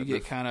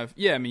kind of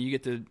you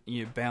get to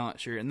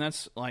balance your, and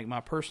that's like my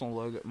personal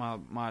logo.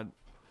 My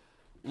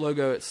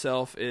logo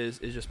itself is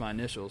just my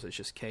initials. It's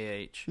just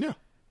KH. Yeah.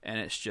 And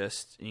it's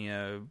just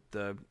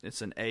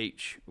it's an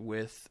H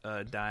with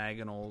a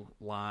diagonal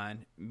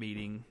line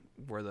meeting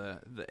where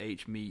the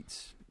H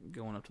meets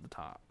going up to the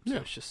top. So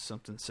it's just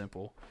something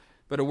simple,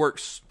 but it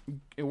works.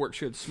 It works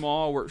good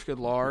small. Works good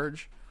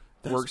large.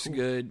 Works cool.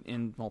 Good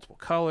in multiple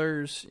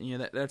colors.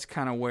 That's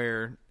kind of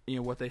where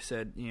what they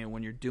said.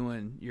 When you're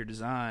doing your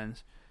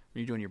designs,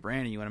 when you're doing your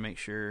branding, you want to make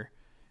sure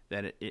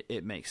that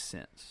it makes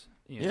sense.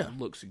 It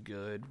looks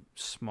good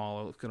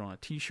small. It looks good on a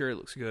T-shirt. It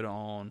looks good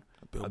on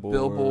a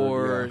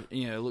billboard.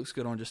 It looks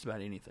good on just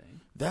about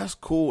anything. That's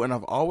cool. And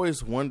I've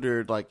always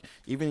wondered, like,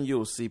 even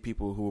you'll see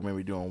people who are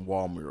maybe doing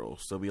wall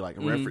murals. They'll be like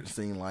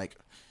referencing like,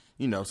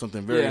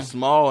 something very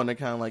small, and they're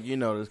kind of like,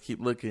 just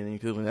keep looking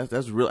and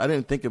that's real. I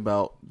didn't think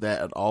about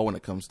that at all when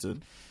it comes to.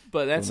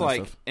 But that's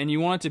like, stuff. And you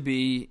want it to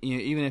be,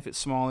 even if it's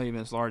small, even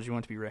if it's large, you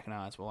want it to be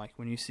recognizable. Like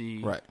when you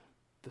see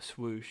the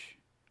swoosh,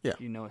 it's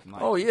Nike.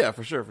 Oh yeah,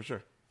 for sure.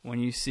 When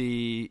you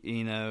see,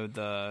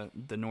 the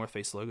North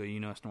Face logo,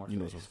 it's North Face.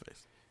 North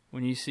Face.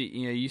 When you see,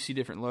 you see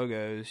different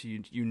logos,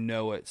 you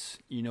know it's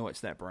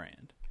that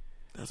brand.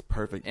 That's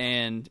perfect.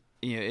 And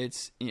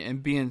it's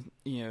and being,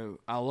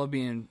 I love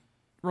being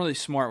really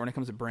smart when it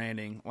comes to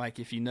branding. Like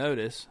if you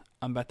notice,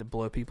 I'm about to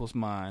blow people's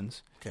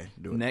minds. Okay,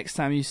 do it. Next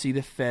time you see the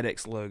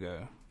FedEx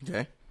logo,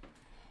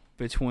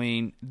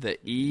 between the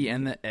E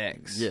and the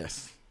X,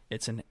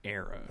 it's an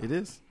arrow. It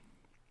is.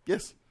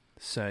 Yes.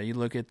 So you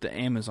look at the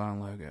Amazon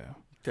logo.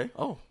 Okay.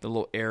 Oh. The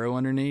little arrow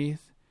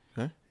underneath.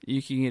 Okay.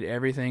 You can get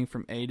everything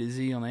from A to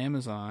Z on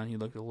Amazon. You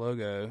look at the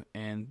logo,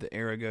 and the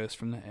arrow goes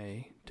from the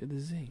A to the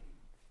Z.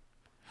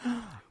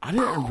 I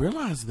didn't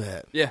realize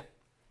that. Yeah.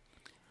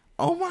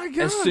 Oh my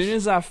gosh. As soon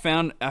as I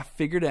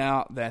figured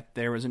out that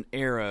there was an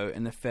arrow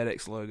in the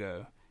FedEx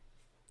logo,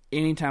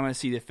 anytime I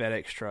see the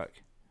FedEx truck,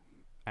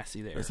 I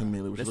see the arrow.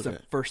 That's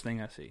the first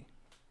thing I see.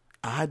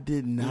 I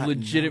did not.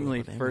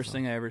 Legitimately, first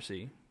thing I ever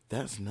see.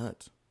 That's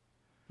nuts.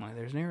 Like,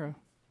 there's an arrow.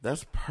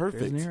 That's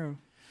perfect. There's an arrow.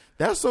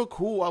 That's so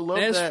cool. I love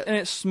that. And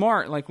it's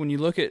smart. Like when you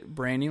look at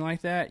branding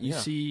like that, you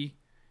see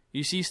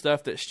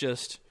stuff that's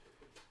just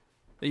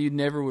that you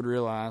never would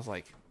realize.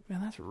 Like,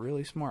 man, that's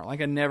really smart. Like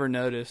I never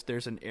noticed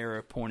there's an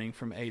arrow pointing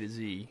from A to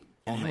Z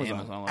on the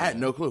Amazon logo. I had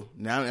no clue.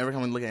 Now every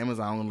time I look at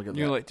Amazon, I'm gonna look at that.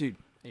 You're like, dude,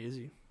 A to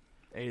Z,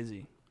 A to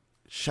Z.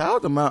 Shout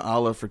out to Mount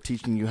Olive for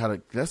teaching you how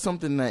to. That's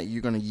something that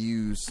you're gonna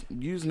use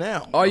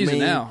now. Oh, I use it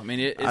now. I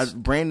mean,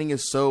 branding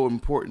is so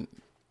important.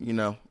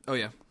 Oh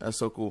yeah, that's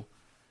so cool.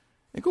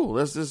 And cool.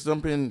 Let's just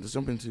jump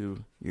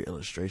into your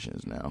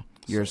illustrations now.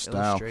 Your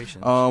style.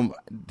 Illustrations.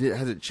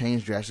 Has it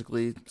changed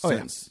drastically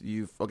since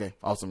you've? Okay,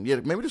 awesome. Yeah,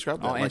 maybe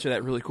describe that. I'll answer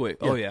that really quick.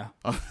 Yeah. Oh yeah.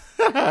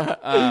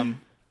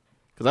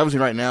 Because obviously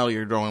right now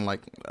you're drawing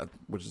like,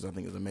 which is I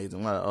think is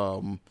amazing.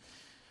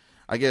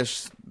 I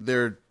guess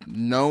they're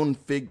known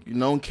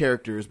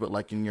characters, but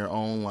like in your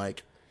own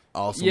like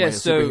awesome way,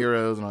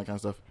 superheroes and all that kind of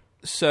stuff.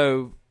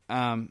 So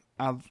I'm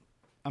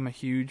a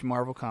huge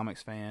Marvel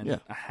Comics fan. Yeah.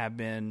 I have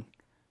been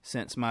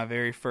since my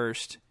very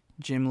first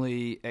Jim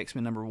Lee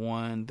X-Men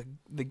 #1,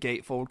 the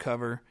gatefold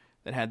cover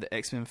that had the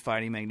X-Men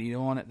fighting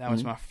Magneto on it. That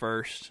was my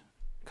first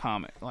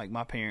comic. Like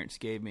my parents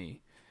gave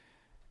me.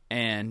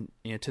 And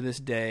to this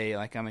day,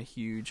 like I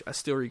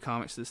still read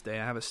comics to this day.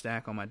 I have a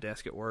stack on my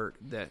desk at work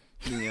that's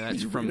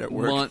from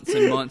months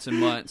and months and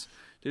months.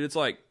 Dude,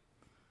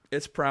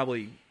 it's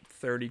probably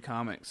 30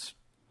 comics,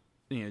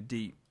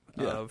 deep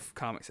of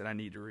comics that I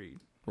need to read.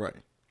 Right.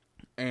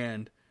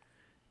 And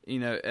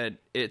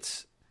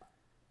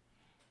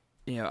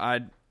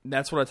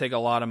that's what I take a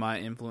lot of my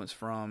influence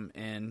from,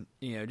 and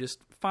just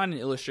finding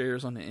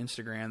illustrators on the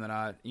Instagram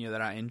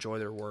that I enjoy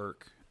their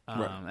work.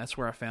 Right. That's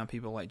where I found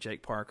people like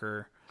Jake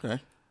Parker. Okay.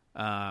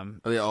 Are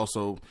they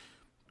also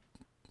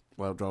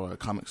draw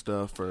comic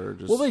stuff or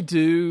just? Well, they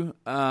do.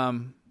 A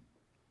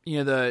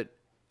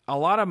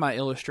lot of my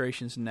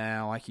illustrations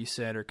now, like you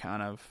said, are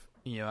kind of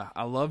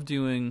I love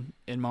doing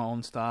in my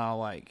own style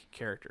like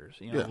characters.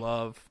 I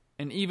love,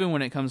 and even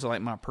when it comes to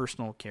like my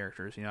personal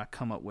characters, I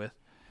come up with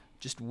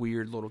just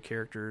weird little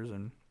characters,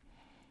 and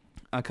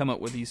I come up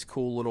with these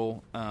cool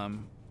little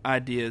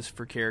ideas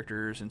for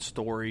characters and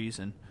stories,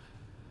 and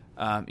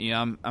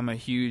I'm a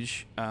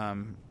huge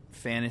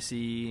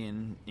fantasy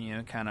and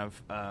kind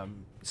of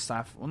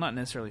sci-fi. Well, not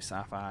necessarily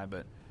sci-fi,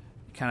 but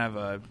kind of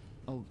a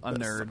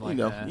nerd like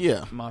that.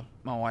 Yeah. My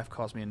wife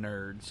calls me a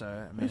nerd, so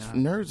I mean,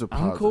 nerd's a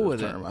positive cool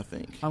with term, it. I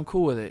think. I'm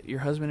cool with it. Your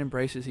husband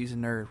embraces he's a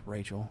nerd,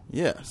 Rachel.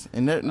 Yes,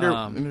 and they're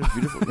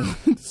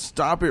beautiful.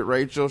 Stop it,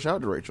 Rachel. Shout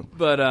out to Rachel.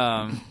 But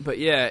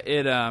yeah,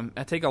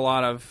 I take a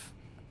lot of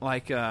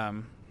like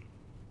I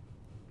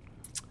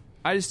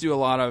just do a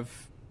lot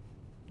of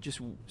just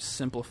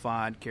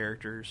simplified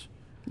characters.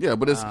 Yeah,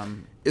 but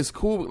it's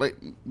cool. Like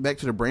back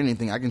to the branding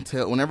thing, I can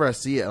tell whenever I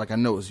see it. Like I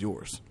know it's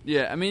yours.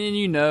 Yeah, I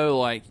mean, and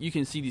like you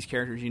can see these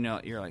characters.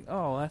 You're like,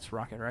 oh, that's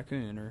Rocket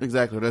Raccoon, or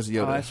exactly that's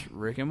Yoda. Oh, that's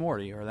Rick and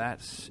Morty, or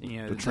that's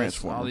the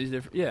Transformer. All these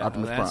different,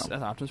 Optimus Prime.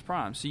 That's Optimus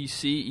Prime. So you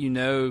see, you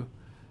know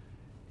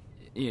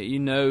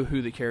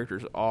who the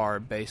characters are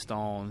based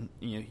on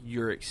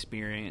your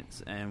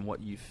experience and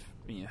what you've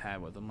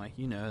had with them. Like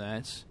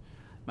that's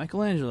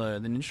Michelangelo,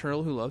 the Ninja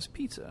Turtle who loves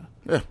pizza.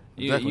 Yeah,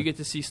 exactly. You get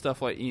to see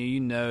stuff like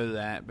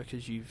that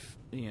because you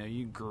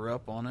grew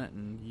up on it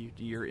and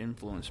you're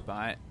influenced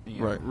by it,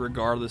 right.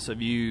 Regardless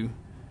of you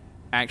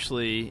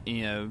actually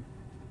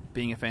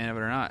being a fan of it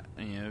or not.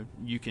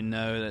 You can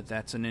know that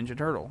that's a Ninja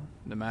Turtle,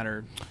 no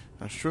matter.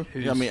 That's true.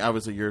 Yeah, I mean,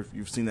 obviously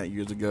you've seen that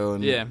years ago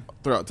and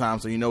throughout time,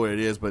 so you know what it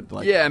is. But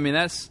like, yeah, I mean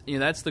that's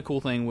the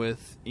cool thing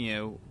with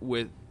and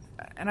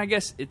I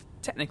guess it's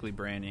technically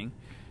branding.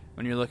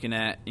 When you're looking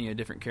at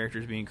different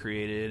characters being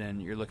created, and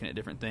you're looking at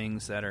different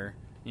things that are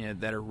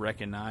that are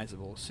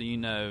recognizable, so you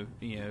know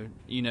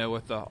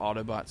what the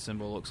Autobot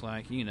symbol looks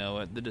like,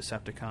 what the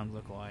Decepticons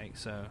look like,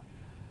 so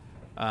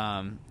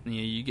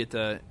you get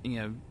to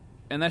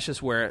and that's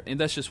just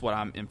what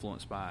I'm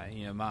influenced by.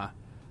 I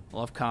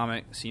love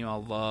comics. I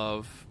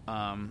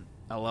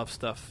love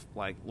stuff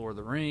like Lord of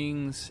the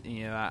Rings.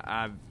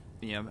 I'm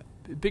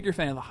a bigger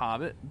fan of The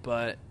Hobbit,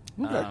 but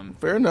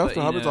fair enough.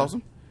 The Hobbit's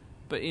awesome.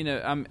 But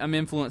I'm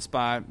influenced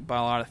by a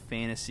lot of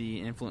fantasy,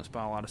 influenced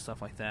by a lot of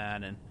stuff like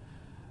that, and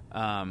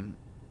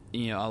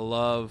I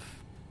love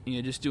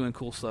just doing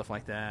cool stuff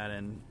like that,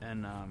 and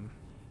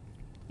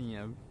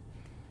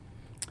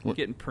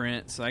getting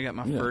prints. So I got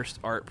my first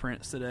art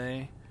prints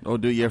today. Oh,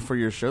 dude, yeah, for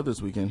your show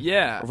this weekend.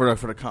 Yeah, for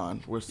the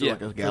con. We're still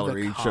like a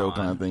gallery show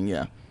kind of thing.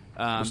 Yeah.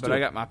 But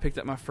I picked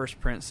up my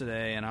first prints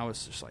today, and I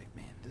was just like,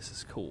 man, this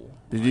is cool.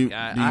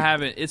 I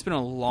haven't. It's been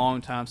a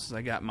long time since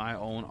I got my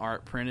own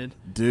art printed,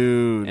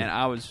 dude. And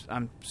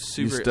I'm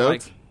super you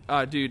stoked?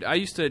 Dude. I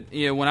used to,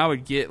 when I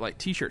would get like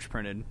T-shirts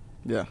printed.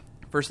 Yeah.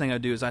 First thing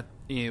I'd do is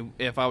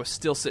if I was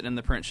still sitting in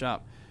the print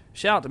shop,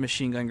 shout out to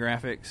Machine Gun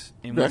Graphics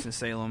in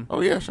Winston-Salem. Oh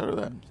yeah, shout out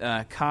to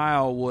that.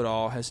 Kyle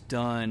Woodall has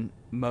done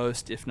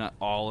most, if not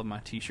all, of my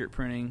T-shirt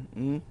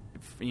printing.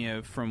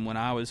 Mm-hmm. From when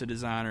I was a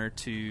designer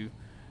to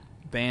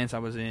bands I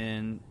was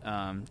in,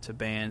 to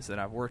bands that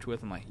I've worked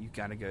with. I'm like, you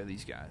got to go to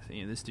these guys.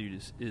 This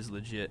dude is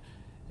legit.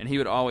 And he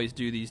would always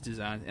do these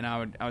designs, and I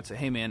would say,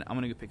 hey man, I'm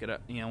gonna go pick it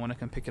up. I want to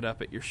come pick it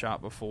up at your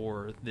shop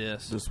before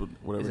this.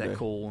 Whatever. Is that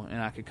cool?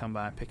 And I could come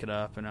by and pick it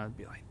up, and I'd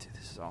be like, dude,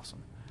 this is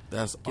awesome.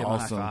 That's Give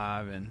awesome. Him a high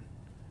five. And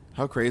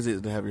how crazy is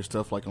it to have your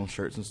stuff like on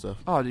shirts and stuff?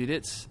 Oh, dude,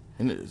 it's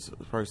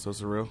probably so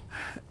surreal.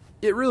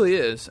 It really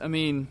is. I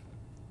mean,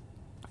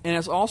 and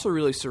it's also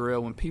really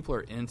surreal when people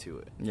are into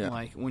it. Yeah.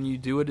 Like when you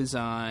do a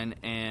design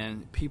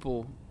and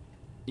people,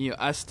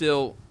 I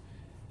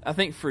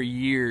think for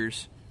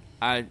years,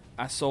 I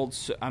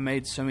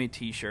made so many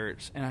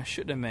T-shirts, and I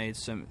shouldn't have made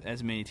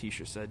as many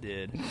T-shirts as I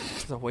did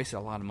because I wasted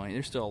a lot of money.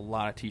 There's still a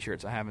lot of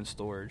T-shirts I have in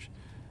storage,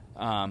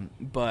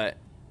 but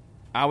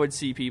I would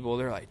see people.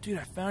 They're like, "Dude,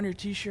 I found your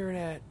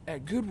T-shirt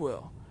at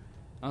Goodwill."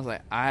 I was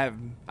like, "I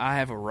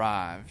have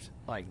arrived.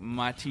 Like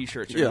my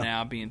T-shirts are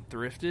now being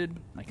thrifted.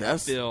 Like I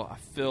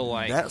feel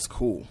like that's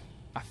cool.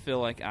 I feel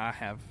like I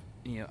have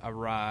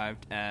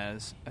arrived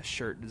as a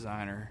shirt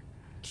designer."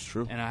 It's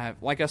true. And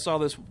I saw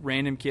this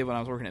random kid when I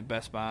was working at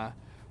Best Buy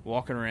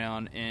walking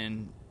around,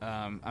 and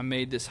I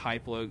made this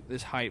hype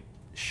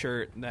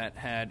shirt that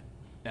had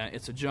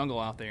it's a jungle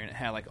out there, and it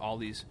had like all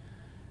these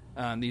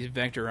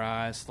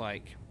vectorized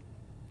like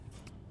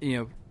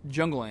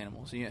jungle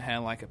animals. It had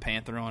like a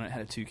panther on it,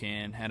 had a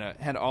toucan,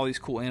 had all these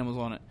cool animals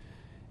on it.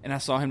 And I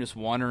saw him just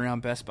wandering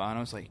around Best Buy, and I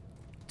was like,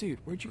 "Dude,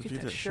 where'd you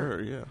get that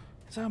shirt?" Yeah.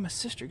 So my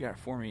sister got it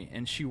for me,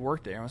 and she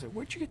worked there. I was like,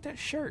 "Where'd you get that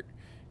shirt?"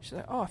 She's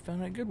like, "Oh, I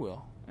found it at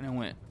Goodwill." And I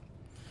went.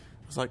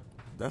 It's like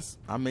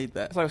I made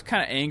that. So I was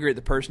kind of angry at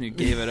the person who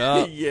gave it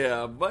up.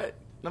 Yeah, but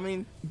I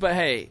mean,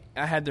 hey,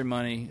 I had their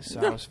money, so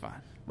I was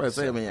fine. But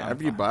I mean,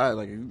 after you buy it,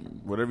 like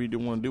whatever you do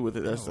want to do with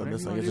it, that's I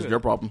guess it's your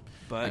problem.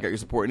 But I got your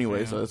support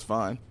anyway, so that's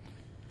fine.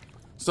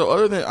 So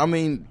other than, I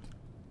mean,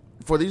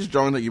 for these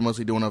drawings that you're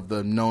mostly doing of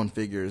the known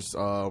figures,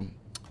 the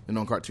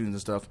known cartoons and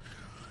stuff,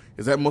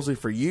 is that mostly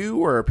for you,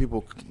 or are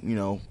people, kind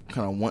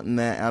of wanting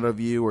that out of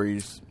you, or you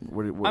just?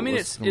 I mean,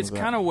 it's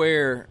kind of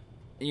where,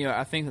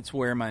 I think that's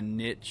where my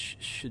niche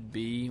should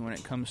be when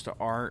it comes to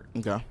art.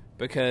 Okay.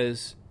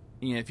 Because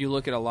if you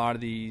look at a lot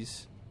of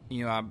these,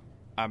 I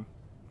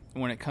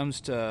when it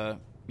comes to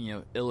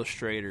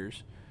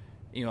illustrators,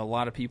 a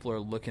lot of people are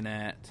looking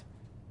at,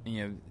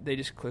 they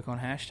just click on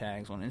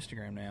hashtags on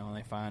Instagram now and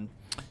they find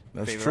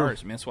favorite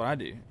artists. I mean, that's what I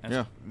do.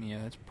 That's,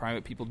 that's probably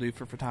what people do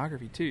for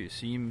photography too.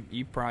 So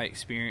you probably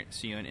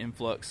experience an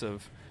influx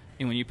of,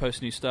 when you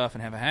post new stuff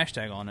and have a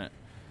hashtag on it,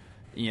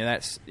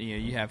 that's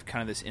you have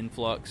kind of this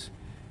influx,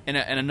 and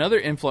another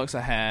influx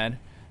I had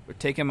with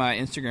taking my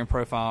Instagram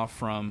profile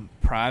from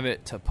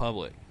private to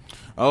public.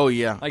 Oh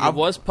yeah, like it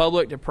was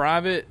public to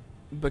private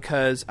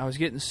because I was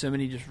getting so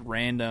many just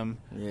random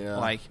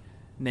like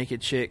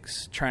naked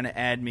chicks trying to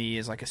add me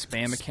as like a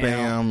spam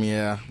account.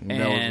 Yeah, that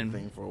and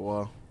was a thing for a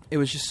while. It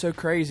was just so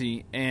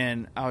crazy,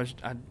 and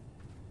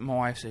my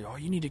wife said, "Oh,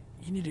 you need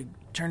to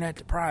turn that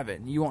to private,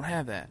 and you won't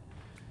have that."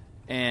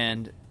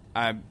 And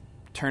I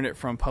turned it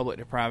from public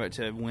to private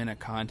to win a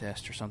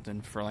contest or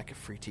something for like a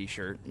free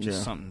T-shirt,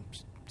 just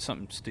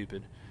something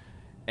stupid.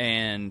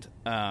 And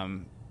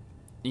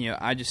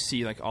I just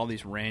see like all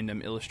these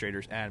random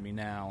illustrators add me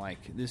now.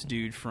 Like this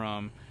dude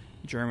from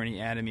Germany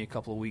added me a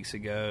couple of weeks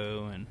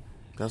ago, and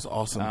that's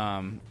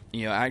awesome.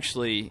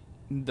 Actually,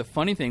 the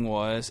funny thing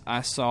was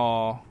I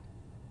saw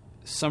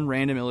some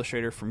random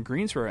illustrator from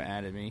Greensboro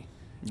added me,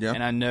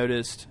 and I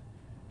noticed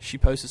she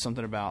posted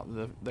something about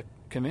the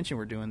convention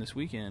we're doing this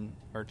weekend,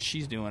 or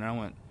she's doing. And I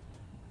went,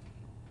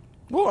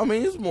 well, I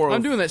mean, it's more.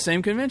 I'm doing that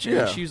same convention.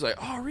 Yeah. And she was like,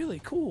 "Oh, really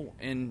cool."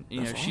 And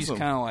she's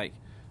kind of like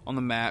on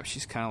the map.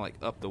 She's kind of like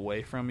up the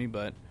way from me,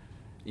 but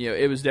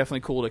it was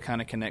definitely cool to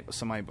kind of connect with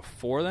somebody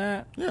before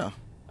that. Yeah.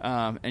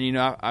 And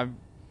I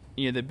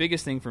the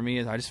biggest thing for me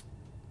is I just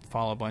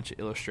follow a bunch of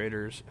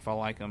illustrators. If I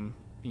like them,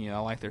 I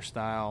like their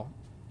style.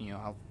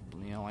 I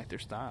like their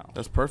style.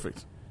 That's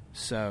perfect.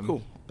 So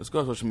cool. Let's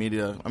go to social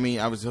media. I mean,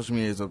 obviously, social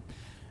media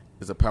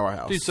is a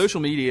powerhouse. Dude, social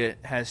media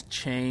has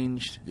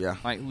changed. Yeah.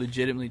 Like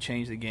legitimately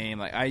changed the game.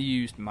 Like I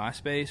used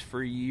MySpace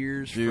for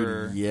years.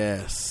 Dude,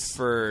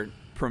 for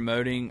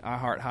promoting I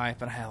Heart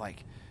Hype, and I had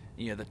like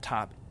the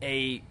top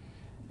 8,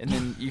 and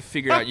then you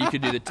figured out you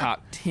could do the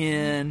top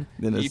 10.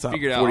 Then you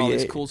figured out all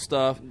this cool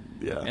stuff.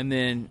 Yeah. And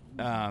then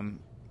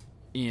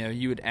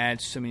you would add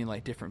so many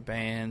like different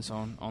bands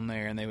on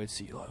there, and they would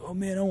see like, "Oh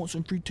man, I want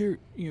some free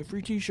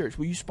T-shirts.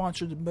 Will you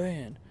sponsor the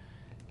band?"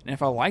 And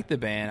if I liked the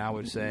band, I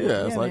would say,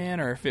 "Yeah, man."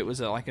 Or if it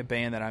was like a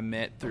band that I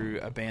met through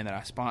a band that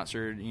I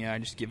sponsored, I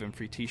just give them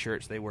free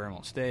T-shirts. They wear them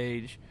on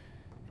stage.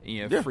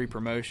 Free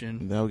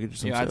promotion. That'll get you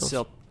some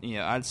sales.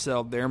 I'd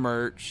sell their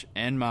merch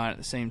and mine at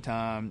the same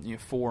time.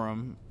 For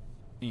them,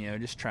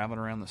 just traveling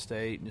around the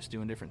state and just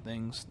doing different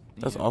things.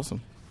 That's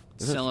awesome.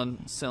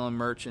 Selling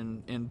merch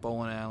in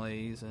bowling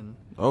alleys and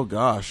oh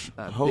gosh,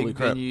 holy big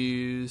crap,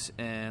 venues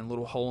and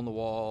little hole in the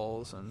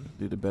walls and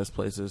the best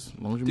places.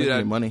 As long as you're making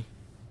your money,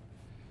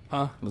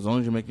 huh? As long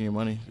as you're making your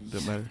money, it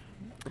doesn't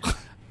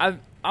matter.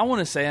 I want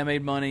to say I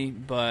made money,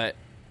 but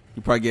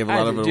you probably gave a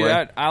lot of it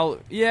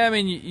away. I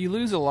mean, you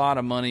lose a lot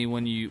of money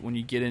when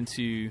you get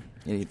into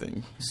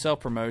anything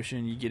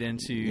self-promotion. You get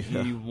into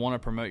you want to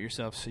promote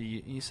yourself, so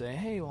you say,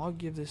 "Hey, well, I'll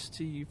give this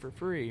to you for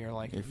free," or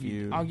like,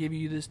 "I'll give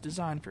you this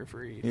design for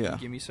free if you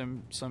give me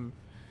some."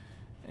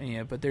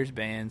 But there's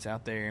bands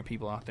out there and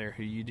people out there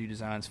who you do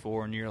designs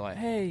for, and you're like,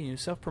 "Hey,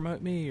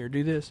 self-promote me or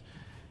do this,"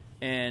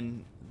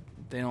 and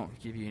they don't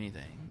give you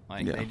anything.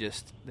 Like they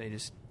just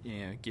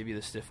give you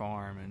the stiff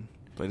arm and.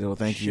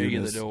 Thank show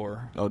you the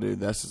door. Oh, dude,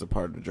 that's just a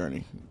part of the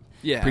journey.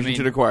 Yeah, preaching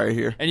to the choir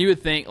here. And you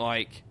would think,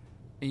 like,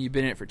 and you've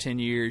been in it for 10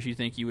 years, you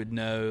think you would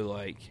know,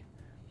 like,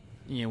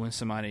 when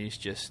somebody's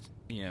just,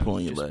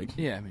 pulling your leg.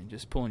 Yeah, I mean,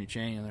 just pulling your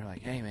chain, and they're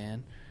like, "Hey,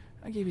 man,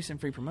 I gave you some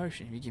free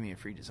promotion if you give me a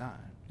free design."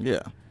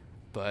 Yeah,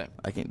 but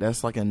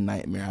that's like a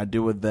nightmare. I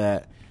deal with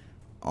that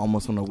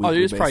almost on a weekly basis.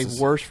 Oh, it's basis.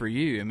 probably worse for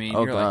you. I mean,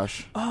 oh you're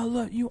gosh. Like, oh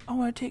look, I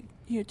want to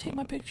take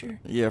my picture.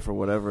 Yeah, for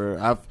whatever.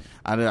 I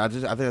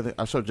think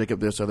I showed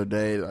Jacob this the other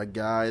day. A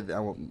guy, I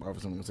wasn't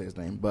going to say his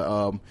name,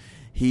 but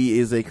he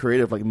is a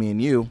creative like me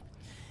and you,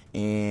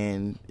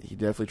 and he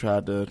definitely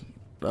tried to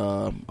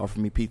offer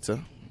me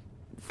pizza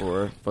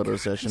for a photo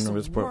session of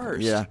his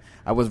worst. Yeah,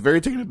 I was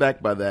very taken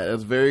aback by that. It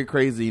was very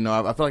crazy.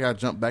 I feel like I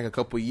jumped back a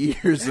couple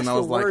years, and I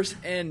was like,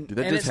 and did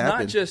that and just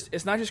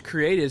it's happen? not just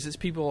creatives. It's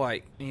people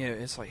like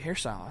it's like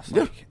hairstylists.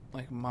 Yeah.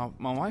 Like my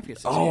wife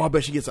gets it. Oh, too. I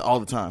bet she gets it all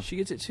the time. She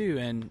gets it too,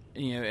 and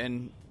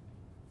and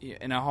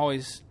I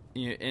always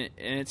and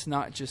it's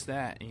not just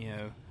that.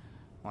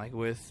 Like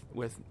with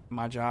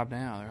my job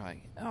now, they're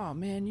like, oh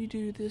man, you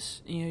do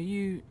this.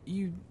 You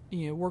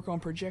work on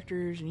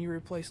projectors and you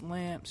replace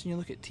lamps and you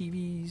look at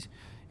TVs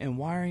and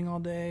wiring all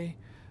day.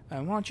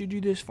 Why don't you do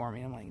this for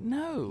me? I'm like,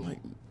 no,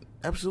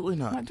 absolutely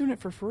not. I'm not doing it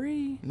for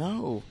free.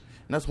 No.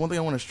 And that's one thing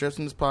I want to stress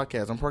in this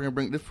podcast. I'm probably going to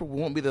bring this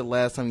won't be the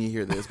last time you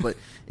hear this, but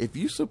if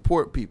you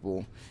support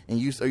people and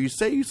you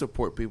say you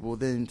support people,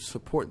 then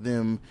support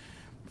them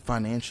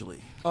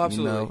financially. Oh,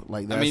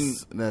 absolutely.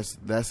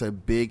 That's a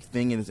big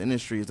thing in this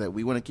industry is that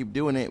we want to keep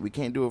doing it. We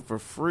can't do it for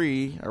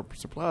free. Our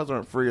supplies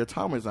aren't free. Our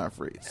time is not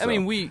free. So. I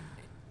mean, we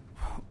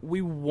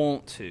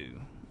want to.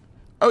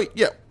 Oh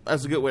yeah,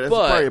 that's a good way. That's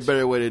probably a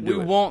better way to do it.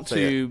 We want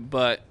to,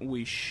 but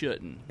we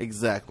shouldn't.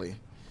 Exactly.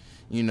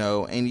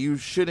 And you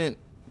shouldn't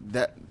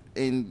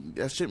and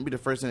that shouldn't be the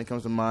first thing that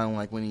comes to mind.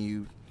 Like when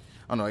you,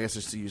 I don't know, I guess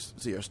just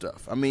see your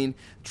stuff. I mean,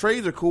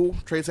 trades are cool.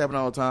 Trades happen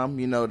all the time.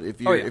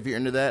 If you're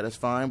into that, that's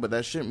fine. But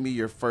that shouldn't be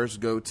your first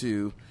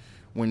go-to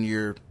when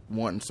you're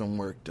wanting some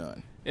work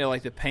done. Yeah,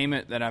 like the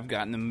payment that I've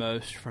gotten the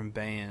most from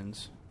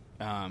bands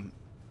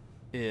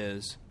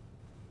is,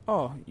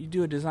 oh, you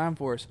do a design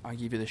for us, I'll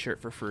give you the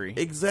shirt for free.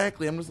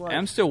 Exactly. I'm just like,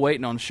 I'm still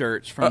waiting on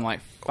shirts from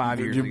 5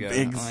 years ago.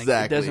 Exactly.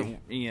 Like, it doesn't,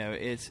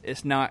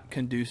 it's not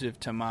conducive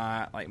to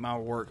my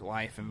work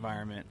life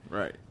environment.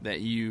 Right.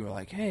 That you are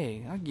like,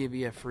 hey, I'll give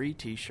you a free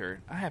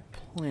T-shirt. I have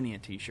plenty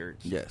of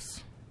T-shirts.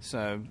 Yes.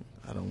 So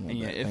I don't want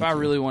that. If I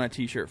really want a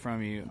T-shirt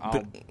from you,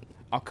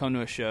 I'll come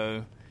to a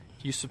show.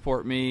 You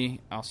support me,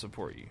 I'll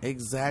support you.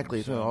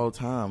 Exactly. So, all the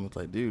time. It's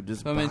like, dude,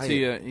 just I'm buy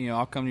into it. you.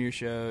 I'll come to your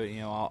show.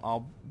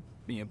 I'll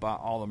buy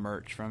all the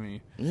merch from you.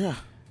 Yeah.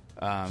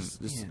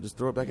 Just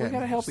throw it back at me. We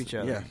gotta help each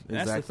other. Yeah, exactly.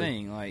 That's the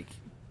thing. Like,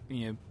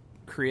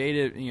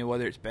 creative.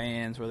 Whether it's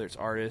bands, whether it's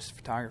artists,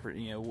 photographers,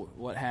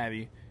 what have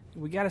you.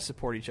 We gotta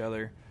support each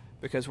other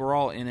because we're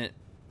all in it.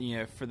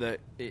 For the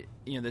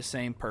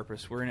same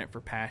purpose. We're in it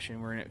for passion.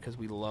 We're in it because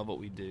we love what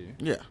we do.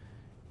 Yeah.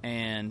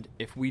 And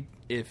if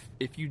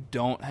you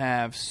don't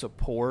have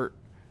support,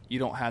 you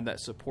don't have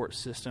that support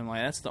system.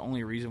 Like that's the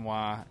only reason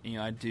why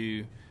I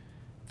do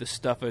the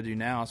stuff I do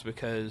now is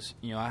because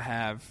I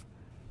have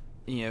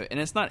and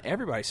it's not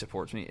everybody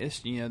supports me. It's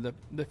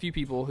the few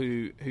people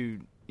who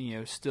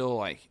still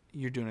like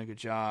you're doing a good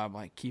job,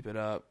 like keep it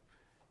up.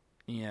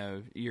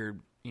 You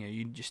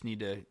just need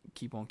to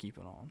keep on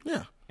keeping on.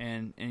 Yeah.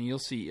 And you'll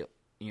see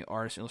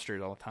artists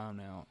illustrated all the time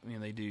now.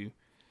 They do.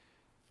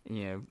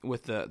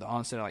 With the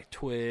onset of like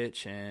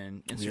Twitch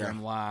and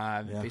Instagram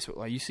Live and Facebook,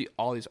 like you see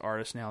all these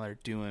artists now that are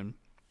doing,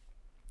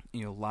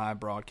 live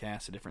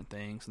broadcasts of different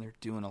things, and they're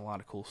doing a lot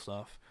of cool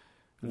stuff.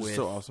 It's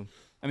so awesome.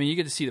 I mean, you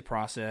get to see the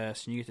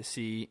process, and you get to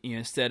see,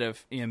 instead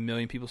of a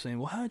million people saying,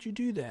 "Well, how'd you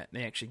do that?"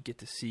 They actually get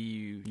to see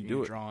you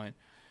do drawing.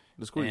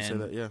 It's cool you say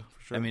that, yeah,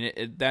 for sure. I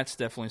mean, that's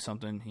definitely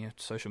something.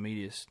 Social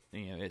media is,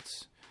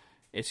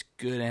 it's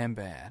good and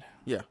bad.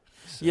 Yeah.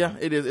 So. Yeah,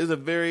 it is. It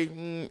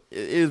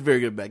is very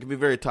good back. It can be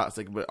very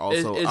toxic, but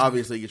also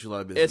obviously it gets you a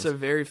lot of business. It's a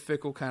very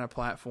fickle kind of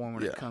platform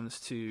when it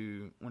comes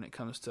to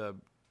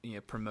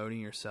promoting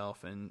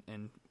yourself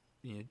and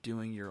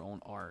doing your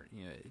own art.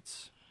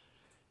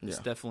 It's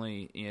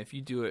definitely if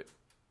you do it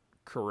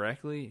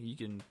correctly, you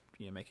can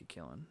make a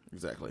killing.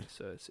 Exactly.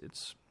 So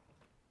it's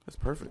that's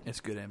perfect.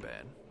 It's good and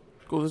bad.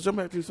 Cool. Let's jump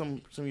back to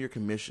some of your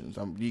commissions.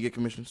 Do you get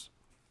commissions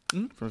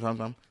from time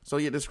to time? So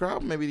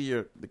describe maybe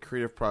the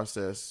creative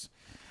process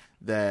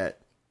that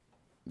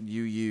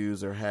you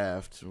use or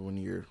have when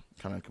you're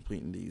kind of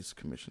completing these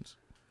commissions.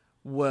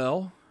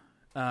 Well,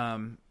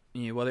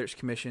 whether it's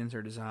commissions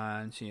or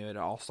designs, it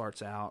all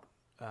starts out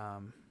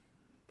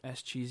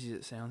as cheesy as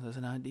it sounds as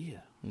an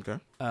idea. Okay.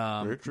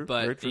 Very true.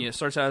 But very true. It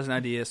starts out as an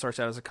idea. It starts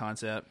out as a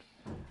concept.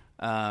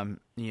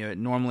 It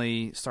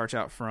normally starts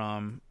out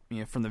from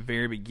the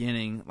very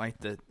beginning, like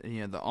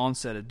the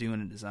onset of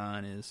doing a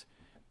design is.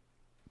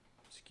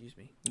 Excuse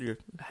me. You're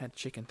good. I had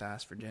chicken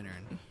thighs for dinner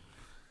and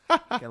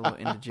got a little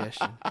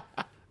indigestion.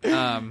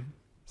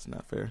 It's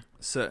not fair.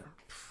 So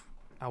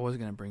I was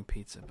gonna bring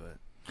pizza, but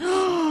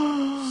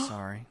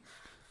sorry.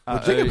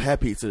 Well, Jacob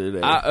had pizza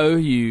today. I owe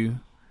you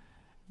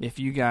if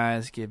you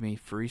guys give me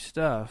free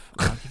stuff,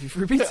 I'll give you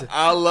free pizza.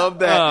 I love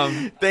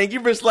that. Thank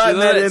you for sliding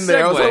that in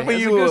there. I was hoping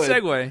you would. That's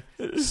a good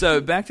segue. So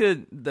back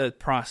to the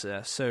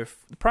process. So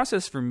the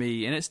process for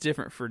me, and it's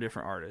different for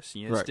different artists.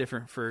 You know, it's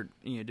different for,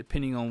 you know,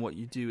 depending on what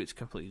you do, it's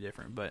completely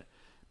different. But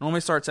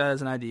normally starts out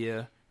as an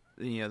idea.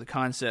 You know, the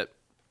concept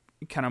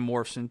kind of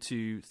morphs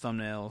into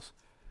thumbnails.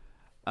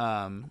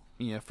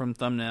 You know, from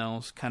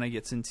thumbnails kind of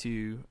gets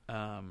into,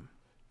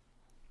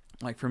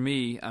 like for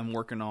me, I'm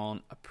working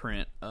on a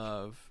print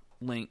of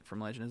Link from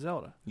Legend of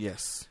Zelda.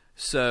 Yes.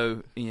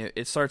 So, you know,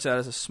 it starts out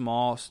as a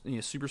small, you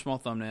know, super small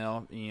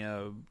thumbnail,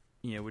 you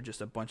know, with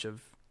just a bunch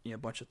of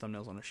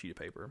thumbnails on a sheet of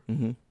paper.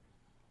 Mm-hmm.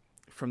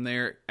 From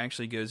there, it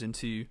actually goes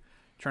into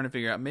trying to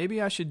figure out,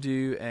 maybe I should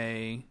do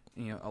a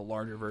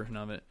larger version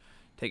of it,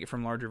 take it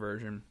from larger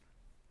version.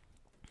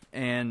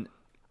 And,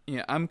 you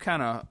know, I'm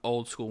kind of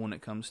old school when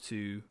it comes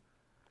to,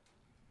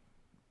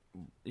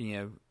 you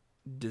know,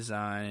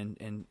 design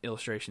and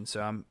illustration.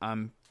 So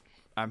I'm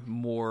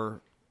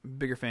more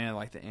bigger fan of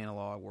like the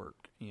analog work,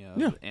 you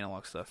know, the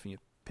analog stuff, you know,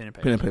 pen and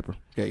paper. Pen and paper.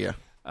 Yeah. You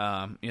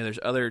know, there's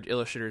other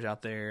illustrators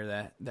out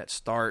there that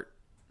start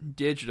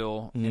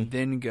digital and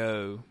then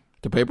go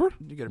to paper.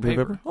 You go to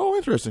paper. Oh,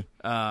 interesting.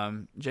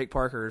 Jake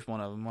Parker is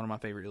one of my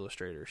favorite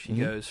illustrators. He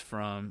goes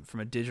from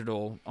a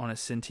digital on a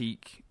Cintiq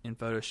in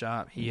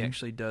Photoshop. He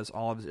actually does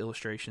all of his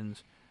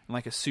illustrations in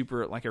like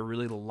a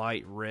really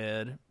light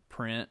red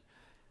print.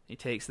 He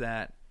takes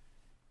that,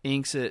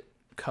 inks it,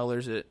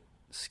 colors it,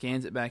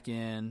 scans it back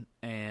in,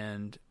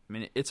 and I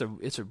mean it's a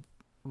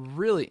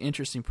really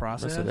interesting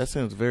process. That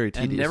sounds very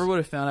tedious. And never would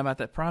have found about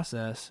that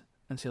process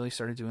until he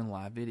started doing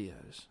live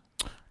videos.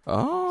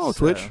 Oh, so,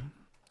 Twitch.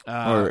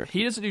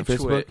 He doesn't do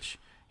Facebook? Twitch.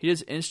 He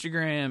does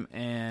Instagram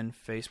and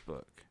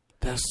Facebook.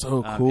 That's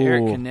so cool.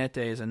 Eric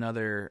Canete is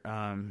another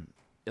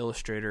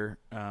illustrator.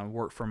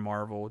 Worked for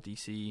Marvel,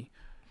 DC.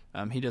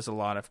 He does a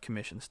lot of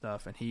commission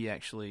stuff, and he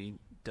actually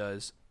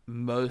does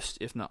most,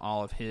 if not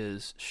all, of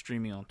his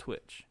streaming on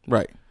Twitch.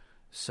 Right.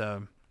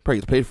 So probably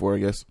gets paid for, I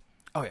guess.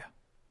 Oh yeah,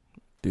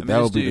 dude,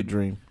 that would be the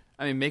dream.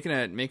 I mean, making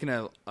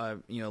a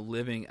you know,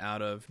 living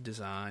out of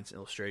designs,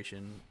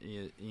 illustration,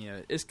 you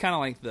know, it's kind of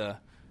like the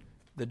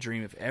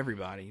dream of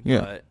everybody. Yeah.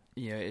 But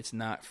you know, it's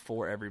not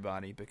for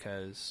everybody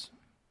because,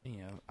 you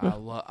know,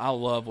 I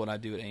love what I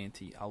do at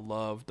A&T. I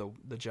love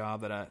the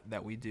job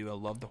that we do. I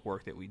love the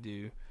work that we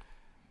do.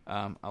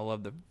 I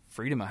love the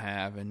freedom I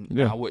have,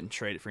 and I wouldn't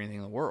trade it for anything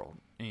in the world.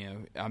 You know,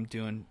 I'm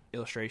doing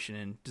illustration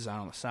and design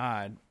on the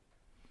side.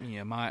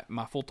 You know,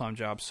 my full-time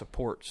job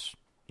supports,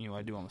 you know, what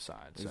I do on the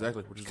side. So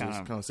exactly, which is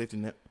kind of safety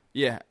net.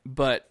 Yeah,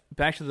 but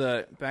back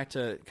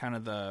to kind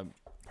of the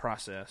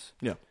process.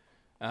 Yeah.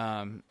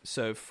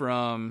 So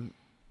from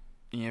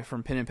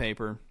pen and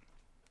paper,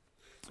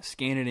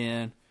 scan it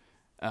in,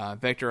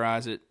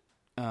 vectorize it.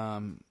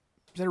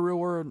 Is that a real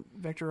word?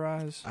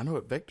 Vectorize? I know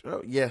it.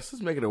 Oh, yes,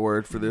 let's make it a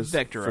word for this.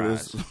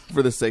 Vectorize.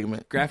 For this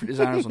segment. Graphic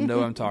designers will know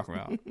what I'm talking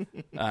about,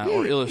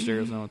 or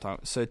illustrators know what I'm talking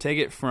about. So take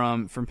it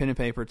from pen and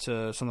paper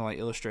to something like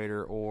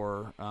Illustrator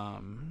or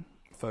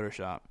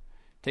Photoshop.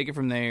 Take it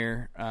from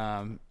there.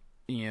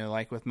 You know,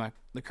 like with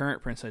the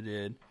current prints I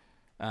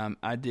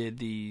did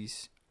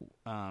these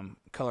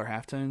color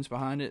halftones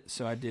behind it.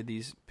 So I did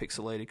these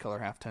pixelated color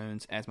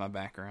halftones as my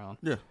background.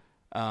 Yeah.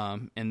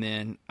 And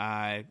then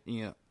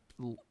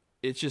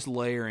it's just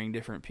layering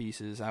different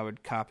pieces. I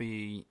would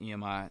copy, you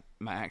know,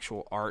 my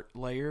actual art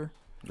layer.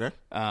 Okay.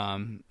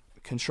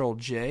 Control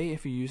J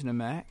if you're using a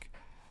Mac,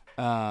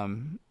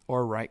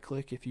 or right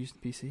click if you're using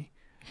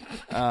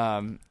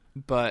PC.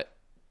 But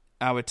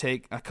I would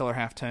take a color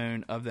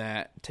halftone of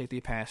that, take the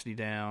opacity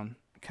down,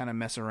 kind of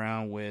mess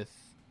around with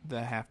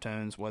the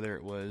halftones, whether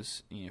it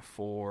was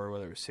 4,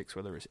 whether it was 6,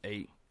 whether it was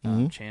 8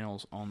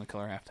 channels on the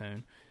color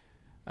halftone,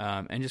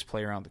 and just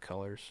play around with the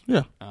colors.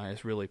 Yeah,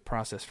 it's really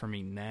process for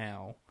me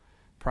now.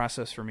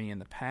 Process for me in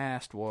the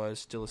past was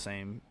still the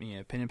same. You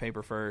know, pen and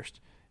paper first,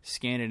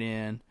 scan it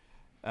in,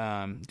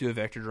 do a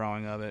vector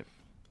drawing of it.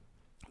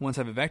 Once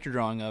I have a vector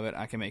drawing of it,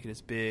 I can make it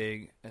as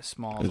big, as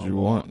small as I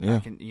want.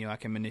 Yeah. I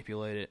can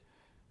manipulate it.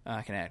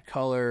 I can add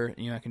color.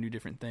 You know, I can do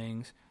different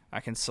things.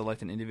 I can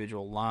select an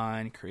individual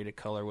line, create a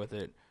color with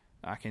it.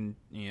 I can,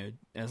 you know,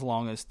 as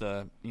long as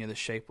the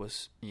shape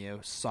was, you know,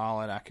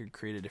 solid, I could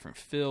create a different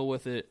fill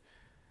with it.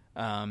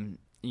 You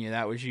know,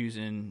 that was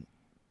using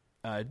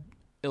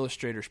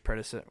Illustrator's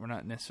predecessor, well,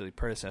 not necessarily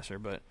predecessor,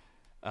 but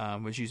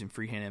was using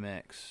Freehand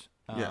MX.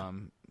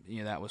 You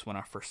know, that was when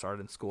I first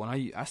started in school,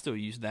 and I still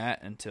use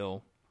that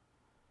until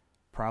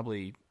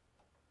probably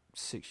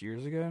 6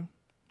 years ago.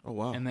 Oh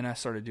wow! And then I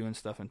started doing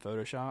stuff in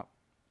Photoshop,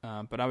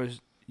 but I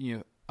was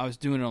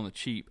doing it on the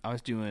cheap. I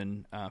was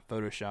doing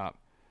Photoshop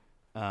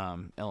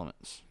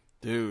Elements.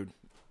 Dude,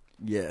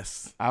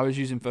 yes, I was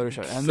using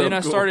Photoshop, and so then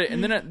I cool. started.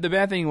 And then the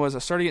bad thing was I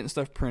started getting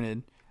stuff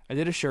printed. I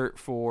did a shirt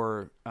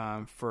for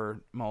my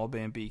old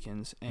band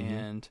Beacons,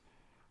 and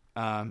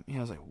I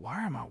was like,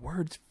 "Why are my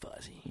words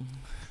fuzzy?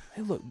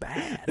 They look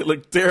bad. It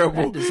looked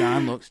terrible. That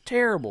design looks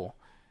terrible."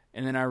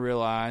 And then I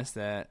realized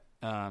that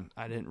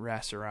I didn't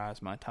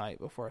rasterize my type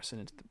before I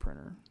sent it to the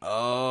printer.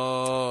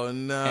 Oh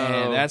no!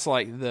 And that's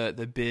like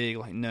the big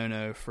like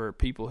no for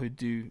people who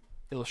do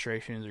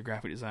illustrations or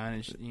graphic design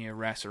is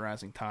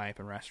rasterizing type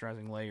and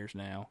rasterizing layers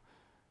now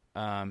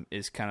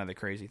is kind of the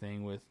crazy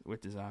thing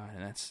with design,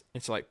 and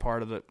it's like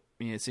part of the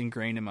it's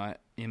ingrained in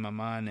my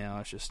mind now.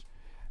 It's just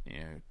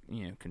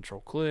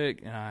control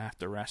click, and I have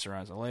to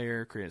rasterize a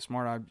layer, create a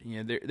smart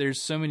object. There's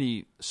so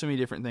many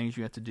different things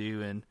you have to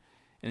do in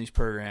these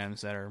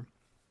programs that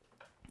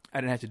I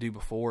didn't have to do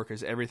before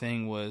because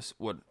everything was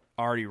what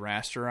already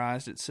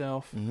rasterized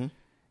itself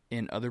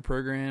in other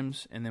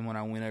programs, and then when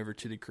I went over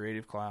to the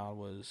Creative Cloud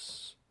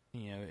was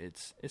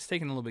it's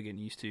taken a little bit getting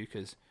used to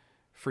because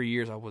for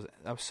years I was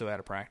so out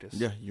of practice.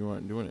 Yeah, you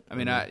weren't doing it. I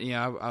mean,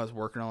 I was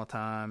working all the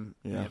time.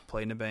 Yeah,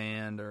 played in a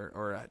band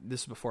or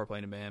this is before I played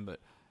in a band, but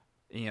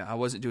I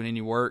wasn't doing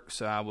any work,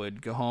 so I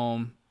would go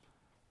home,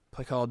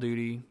 play Call of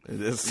Duty,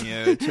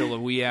 till the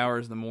wee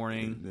hours in the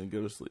morning, then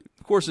go to sleep.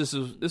 Of course, this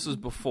was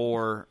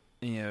before.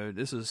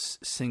 This was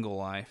single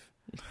life.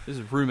 This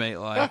is roommate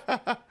life.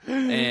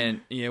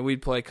 And,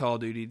 we'd play Call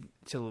of Duty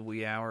till the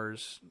wee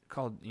hours.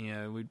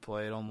 We'd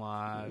play it on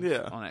live,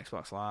 on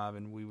Xbox Live,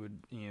 and we would,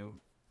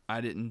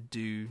 I didn't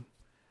do,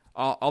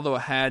 although I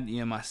had,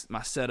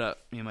 my setup,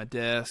 my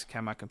desk,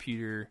 had my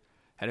computer,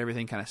 had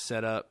everything kind of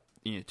set up,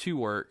 to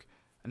work.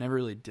 I never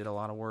really did a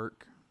lot of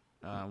work.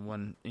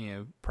 When,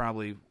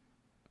 probably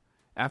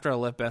after I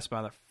left Best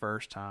Buy the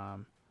first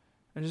time,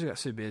 I just got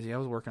so busy. I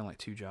was working like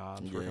 2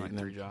 jobs, working like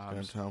 3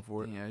 jobs. Time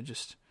for it.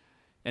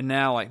 And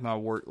now like my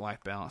work-life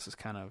balance is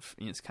kind of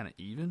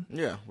even.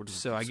 Yeah.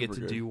 So I get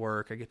to do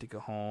work. I get to go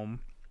home.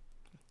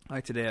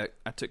 Like today,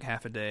 I took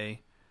half a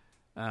day.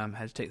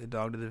 Had to take the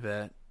dog to the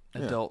vet.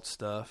 Adult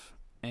stuff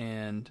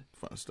and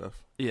fun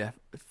stuff. Yeah,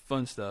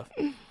 fun stuff.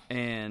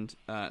 And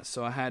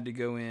so I had to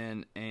go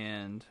in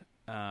and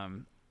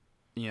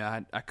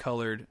I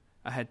colored.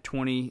 I had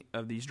 20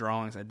 of these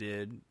drawings. I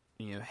did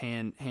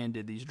hand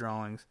did these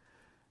drawings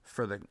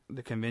for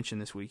the convention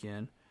this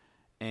weekend,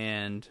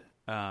 and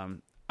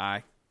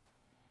I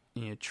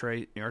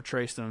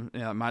traced them.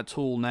 My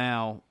tool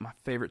now, my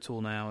favorite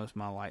tool now is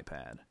my light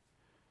pad.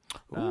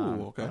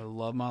 Ooh, okay. I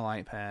love my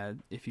light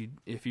pad.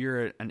 If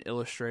you're an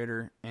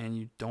illustrator and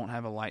you don't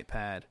have a light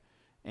pad,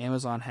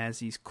 Amazon has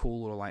these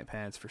cool little light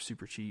pads for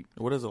super cheap.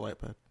 What is a light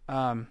pad?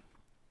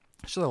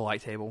 It's just a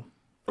light table.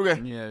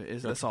 Okay. Gotcha.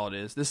 That's all it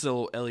is. This is a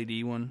little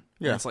LED one.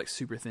 Yeah. It's like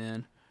super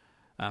thin.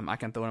 I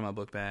can throw it in my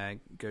book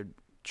bag, go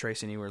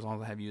trace anywhere as long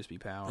as I have USB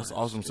power. That's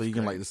awesome. So you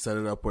can like just set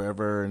it up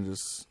wherever and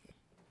just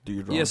do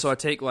your drawings. Yeah. So I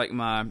take like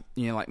my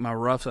my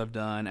roughs I've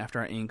done after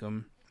I ink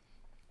them.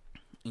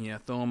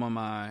 Throw them on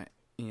my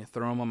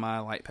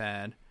light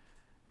pad.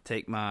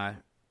 Take my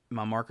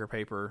marker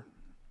paper,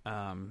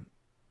 and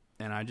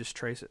I just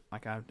trace it.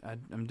 Like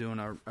I'm doing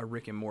a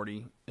Rick and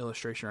Morty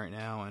illustration right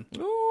now, and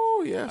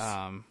oh yes.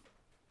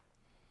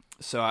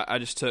 So I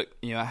just took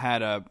I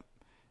had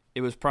it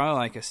was probably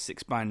like a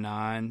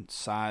 6x9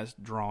 size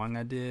drawing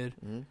I did,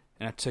 and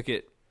I took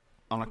it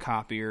on a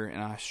copier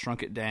and I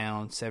shrunk it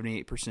down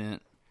 78%,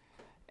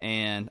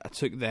 and I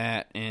took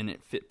that and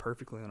it fit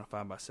perfectly on a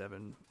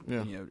 5x7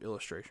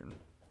 illustration.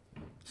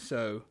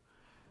 So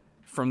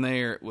from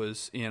there it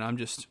was I'm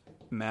just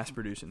mass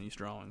producing these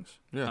drawings.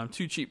 Yeah. I'm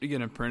too cheap to get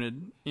them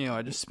printed.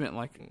 I just spent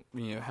like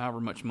however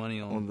much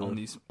money on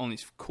these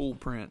cool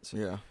prints.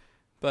 Yeah.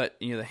 But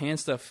the hand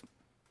stuff.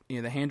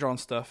 The hand-drawn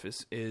stuff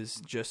is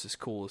just as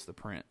cool as the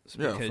prints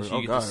because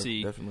you get to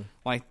see, definitely.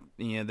 Like,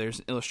 there's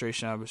an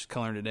illustration I was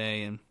coloring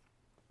today, and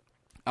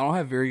I don't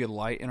have very good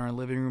light in our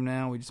living room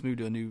now. We just moved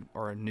to a new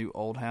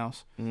old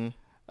house, and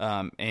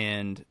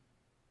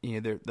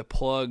the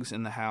plugs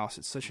in the house.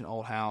 It's such an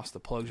old house.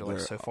 The plugs are like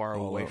so far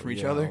away from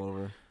each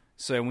other.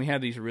 So we have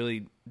these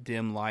really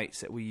dim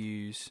lights that we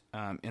use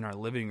in our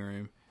living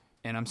room.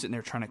 And I'm sitting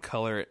there trying to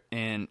color it,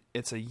 and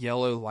it's a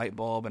yellow light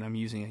bulb, and I'm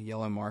using a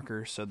yellow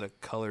marker, so the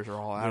colors are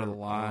all out of the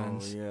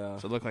lines. Oh, yeah.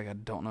 So it looked like I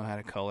don't know how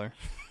to color.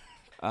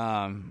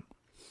 But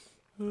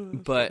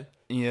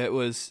it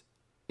was,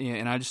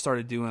 and I just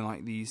started doing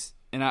like these,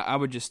 and I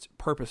would just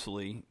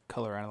purposefully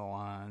color out of the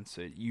lines,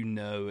 so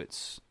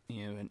it's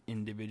an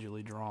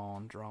individually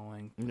drawn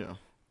drawing. Yeah.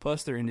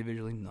 Plus, they're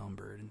individually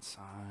numbered and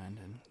signed,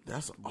 and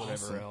that's whatever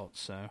awesome. else.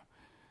 So,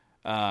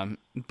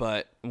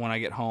 but when I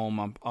get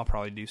home, I'll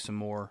probably do some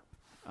more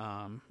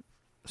of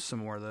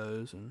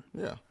those, and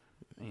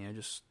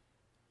just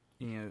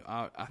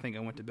I think I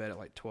went to bed at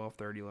like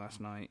 12:30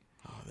 last night.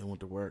 Oh, they went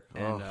to work.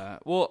 And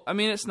well, I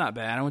mean, it's not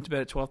bad. I went to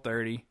bed at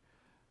 12:30.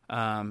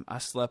 I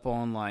slept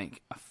on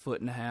like a foot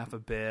and a half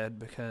of bed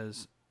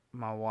because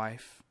my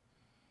wife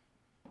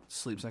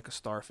sleeps like a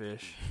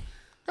starfish.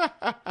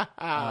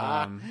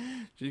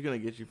 She's gonna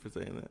get you for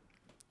saying that.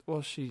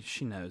 Well, she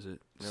knows it.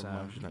 Never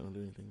mind, she's not gonna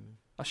do anything.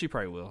 Oh, she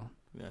probably will.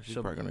 Yeah, she's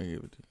probably gonna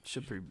give it to you.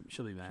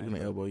 She'll be mad. She's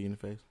gonna elbow you in the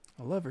face.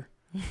 I love her.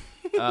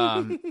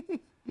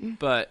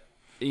 But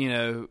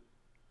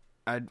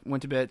I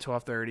went to bed at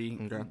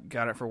 12:30. Okay.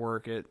 Got up for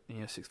work at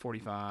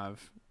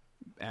 6:45.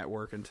 At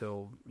work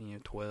until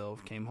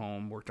 12. Came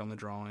home, worked on the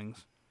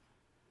drawings.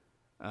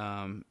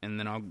 And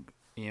then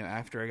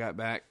after I got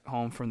back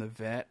home from the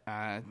vet,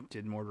 I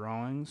did more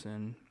drawings,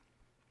 and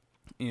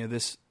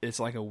it's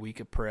like a week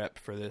of prep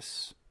for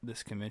this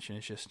convention.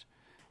 It's just,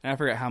 and I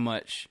forgot how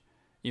much.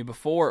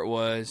 Before it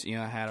was,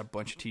 I had a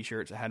bunch of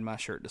T-shirts. I had my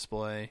shirt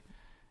display.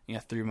 I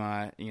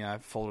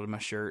folded my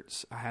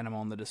shirts. I had them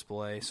on the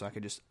display so I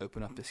could just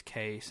open up this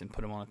case and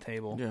put them on a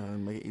table. Yeah,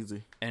 and make it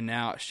easy. And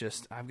now it's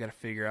just, I've got to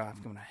figure out if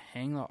I'm going to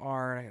hang the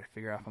art. I got to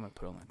figure out if I'm going to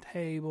put it on the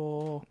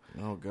table.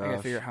 Oh, gosh. I got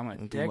to figure out how I'm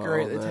going to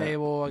decorate the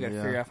table. I got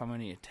to figure out if I'm going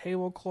to need a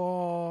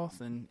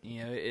tablecloth. And,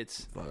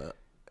 it's a lot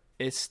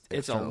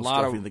of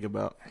stuff you think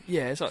about.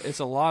 Yeah, it's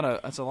a lot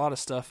of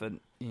stuff, and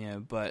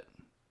but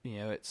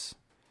it's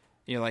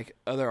like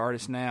other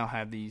artists now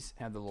have the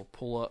little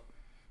pull up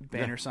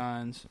banner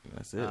signs.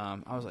 That's it.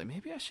 I was like,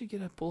 maybe I should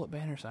get a pull up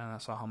banner sign. And I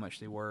saw how much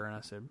they were, and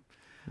I said,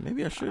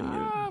 maybe I shouldn't.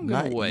 I'm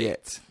gonna wait.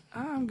 Yet.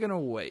 I'm gonna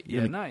wait.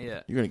 Not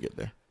yet. You're gonna get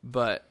there.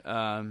 But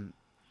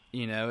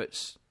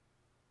it's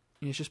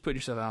just put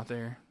yourself out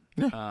there.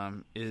 Yeah.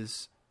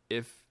 Is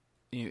if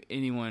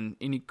anyone,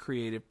 any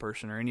creative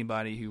person or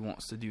anybody who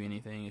wants to do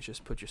anything, is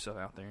just put yourself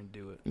out there and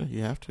do it. Yeah,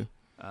 you have to.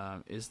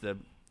 Is the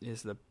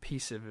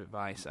piece of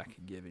advice I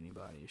could give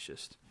anybody. It's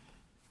just,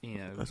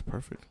 that's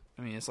perfect.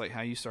 I mean, it's like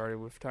how you started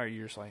with photography.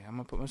 You're just like, I'm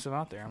gonna put myself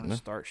out there. I'm gonna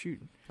start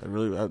shooting. That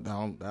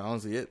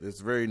honestly it.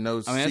 It's very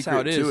no secret that's how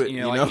it is. To it.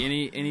 Like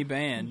any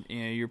band,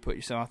 you put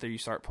yourself out there. You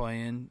start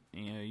playing.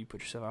 You put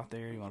yourself out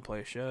there. You want to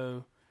play a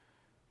show.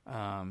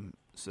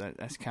 So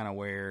that's kind of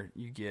where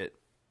you get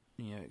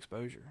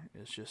exposure.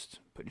 It's just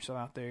putting yourself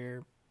out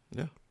there.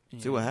 Yeah.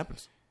 See what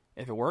happens.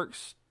 If it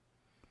works,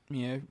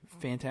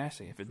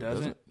 fantastic. If it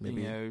doesn't,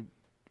 maybe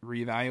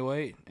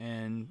reevaluate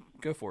and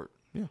go for it.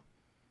 Yeah,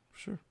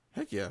 sure.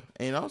 Heck yeah.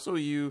 And also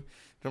you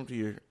jump to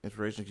your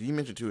inspiration. You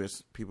mentioned two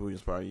as people who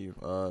inspire you.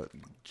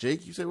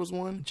 Jake, you said was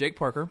one? Jake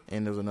Parker.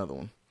 And there was another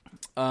one.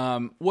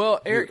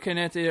 Well, Eric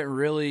Canete didn't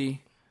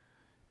really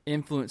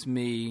influence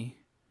me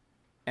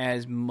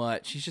as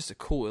much. He's just a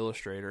cool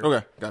illustrator.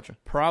 Okay, gotcha.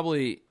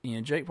 Probably,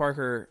 Jake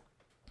Parker,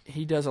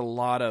 he does a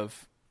lot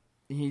of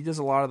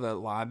the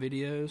live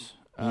videos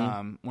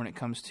when it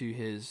comes to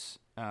his,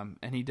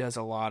 and he does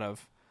a lot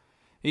of,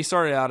 he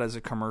started out as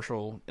a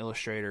commercial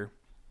illustrator.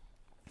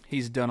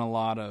 He's done a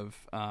lot of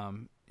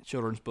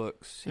children's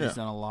books. He's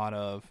done a lot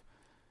of,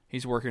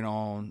 he's working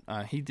on,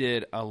 he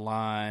did a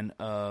line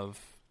of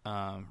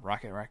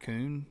Rocket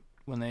Raccoon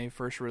when they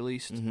first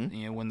released,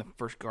 when the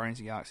first Guardians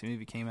of the Galaxy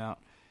movie came out.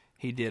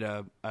 He did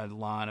a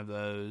line of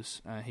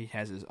those. He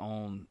has his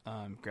own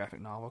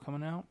graphic novel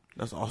coming out.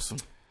 That's awesome.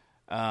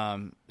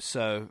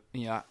 So,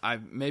 I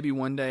maybe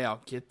one day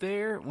I'll get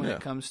there when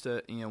it comes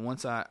to,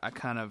 once I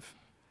kind of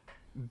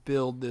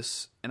build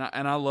this, and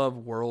I love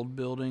world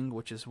building,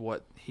 which is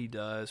what he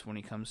does when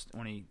he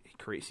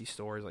creates these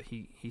stories. Like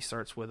he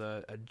starts with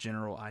a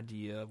general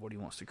idea of what he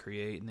wants to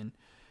create, and then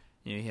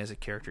he has a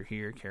character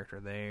here, a character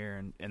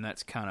there, and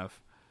that's kind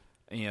of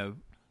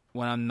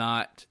when I'm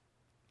not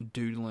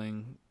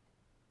doodling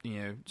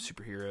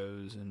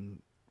superheroes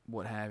and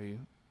what have you,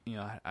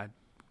 I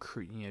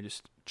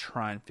just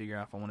try and figure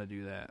out if I want to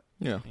do that.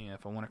 Yeah.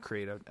 If I want to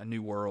create a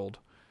new world,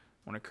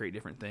 I want to create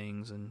different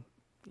things, and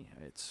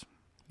that's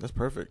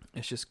perfect.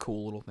 It's just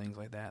cool little things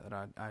like that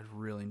I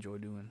really enjoy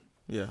doing.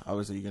 Yeah,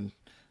 obviously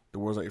the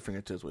world's at your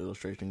fingertips with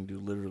illustration. You can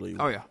do literally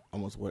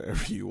almost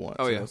whatever you want.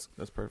 Oh, so yeah.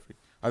 That's perfect.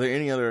 Are there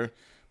any other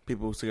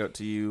people who stick out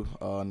to you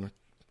I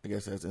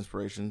guess as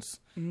inspirations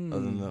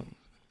other than the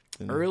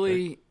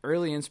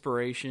early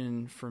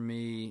inspiration for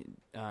me,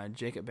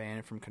 Jacob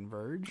Bannon from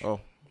Converge.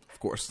 Oh, of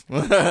course.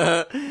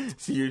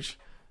 It's huge.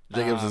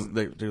 Jacob's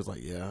was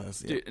like,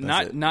 that's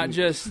not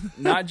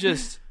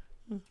just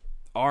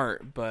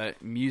art,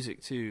 but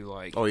music too.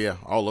 Like, oh yeah,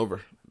 all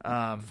over.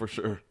 For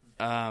sure.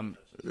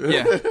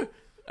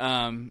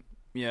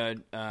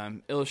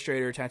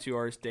 Illustrator, tattoo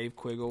artist Dave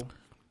Quiggle.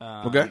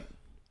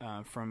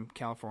 From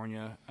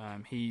California.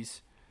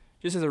 He's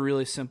just has a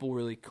really simple,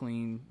 really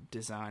clean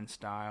design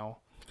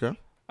style. Okay.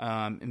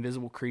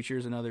 Invisible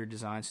Creatures, another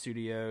design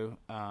studio.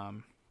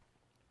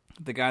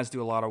 The guys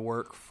do a lot of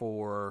work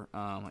for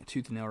like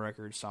Tooth and Nail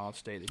Records, Solid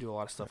State. They do a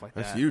lot of stuff like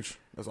that. That's huge.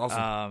 That's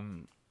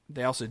awesome.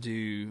 They also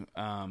do.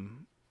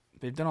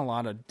 They've done a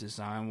lot of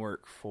design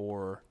work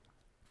for,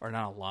 or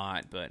not a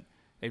lot, but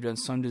they've done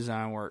some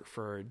design work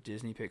for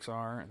Disney,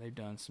 Pixar. They've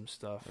done some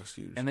stuff. That's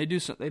huge. And they do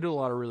a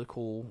lot of really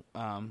cool,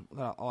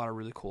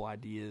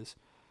 ideas.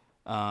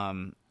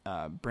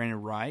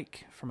 Brandon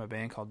Reich from a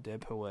band called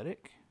Dead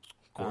Poetic.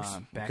 Of course.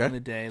 Back in the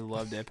day,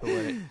 loved Dead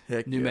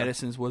Poetic. New yeah.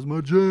 Medicines was my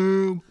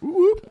jam.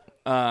 Whoop.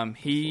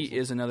 He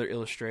is another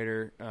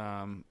illustrator,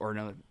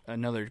 or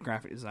another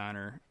graphic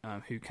designer,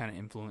 who kind of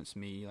influenced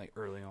me like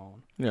early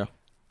on. Yeah.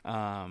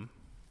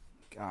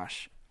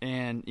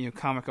 And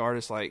comic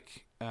artists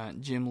like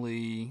Jim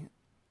Lee.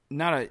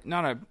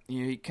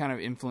 He kind of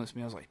influenced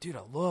me. I was like, dude,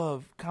 I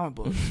love comic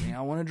books.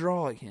 I want to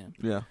draw like him.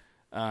 Yeah.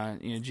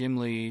 Jim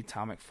Lee,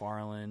 Tom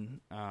McFarlane,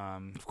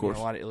 of course,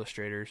 a lot of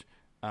illustrators.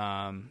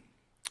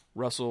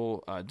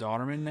 Russell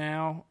Dauterman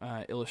now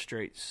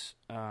illustrates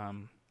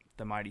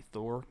the Mighty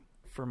Thor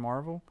for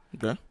Marvel.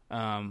 Okay.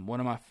 One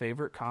of my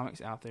favorite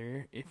comics out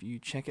there. If you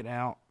check it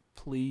out,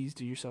 please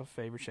do yourself a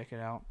favor, check it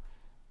out.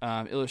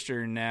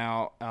 Illustrator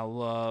now, I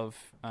love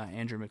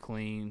Andrew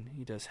McLean.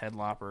 He does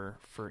Headlopper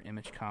for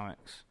Image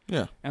Comics.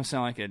 Yeah. I'm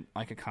sounding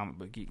like a comic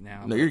book geek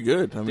now. No, you're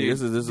good. I mean, dude,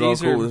 this is all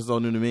cool. This is all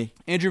new to me.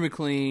 Andrew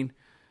McLean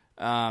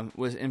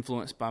was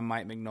influenced by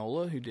Mike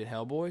Mignola, who did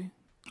Hellboy.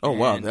 Oh,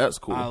 wow, that's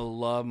cool. I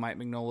love Mike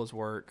Mignola's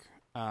work.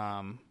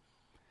 And,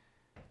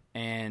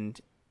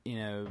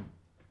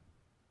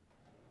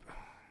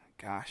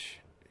 gosh,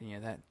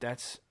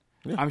 that's...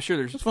 Yeah, I'm sure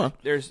there's fun.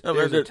 There's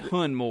a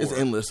ton more. It's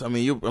endless. I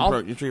mean, you're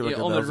treated like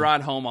on the ride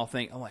home, I'll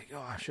think, I'm like,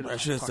 oh, I should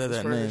have said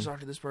that name.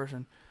 Talked to this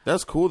person.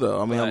 That's cool,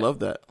 though. I mean, I love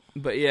that.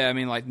 But yeah, I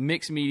mean, like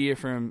mixed media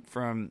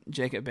from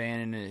Jacob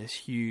Bannon is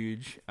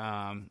huge.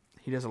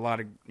 He does a lot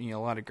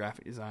of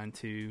graphic design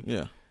too.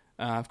 Yeah.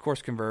 Of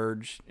course,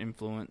 Converge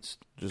influenced.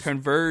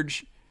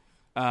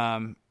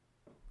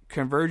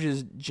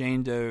 Converge's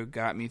Jane Doe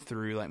got me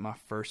through like my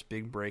first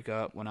big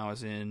breakup when I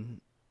was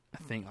in, I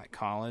think, like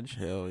college.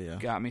 Hell yeah.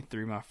 Got me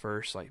through my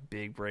first like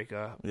big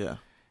breakup. Yeah.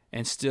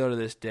 And still to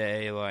this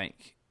day,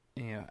 like,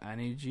 I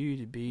need you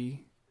to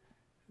be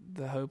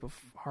the hope of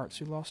hearts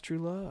who lost true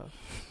love.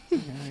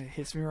 It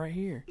hits me right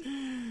here.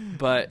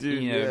 But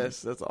dude,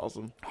 yes, that's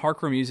awesome.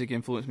 Hardcore music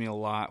influenced me a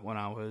lot when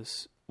I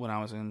was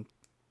in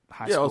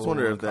high school. Yeah, I was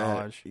wondering if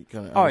college. That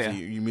kind of,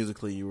 you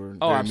were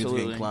very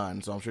musically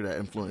inclined, so I'm sure that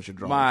influenced your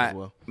drawing as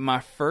well. My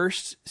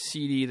first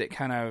CD that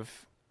kind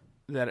of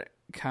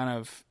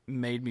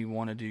made me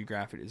want to do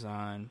graphic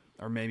design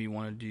or made me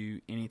want to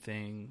do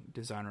anything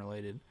design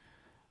related.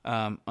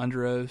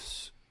 Under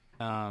Oath,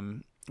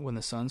 When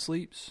the Sun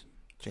Sleeps.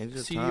 Change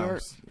the CD times.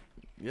 art.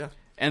 Yeah.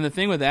 And the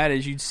thing with that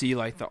is you'd see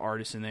like the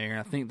artists in there.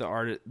 And I think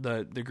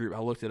the group, I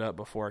looked it up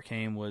before I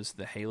came, was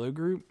the Halo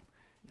Group.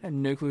 I had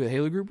no clue who the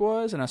Halo Group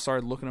was, and I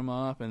started looking them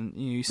up. And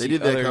you see they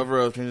did that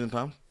cover of Changing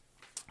Time.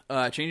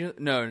 When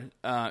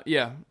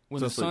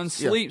the Sun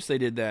Sleeps, they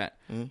did that.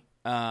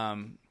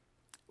 Mm-hmm.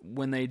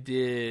 When they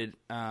did,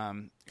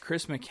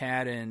 Chris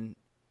McCadden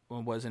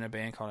was in a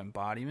band called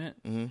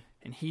Embodiment, mm-hmm.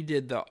 and he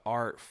did the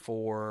art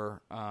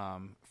for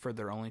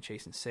They're Only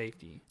Chasing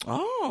Safety.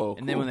 Oh,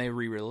 and then when they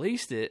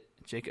re-released it,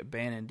 Jacob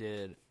Bannon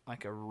did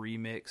like a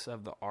remix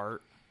of the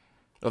art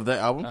of that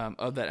album.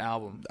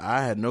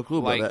 I had no clue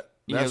about that.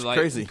 That's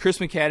crazy. Chris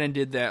McCadden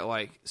did that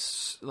like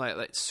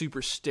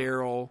super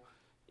sterile,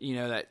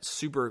 that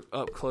super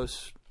up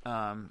close,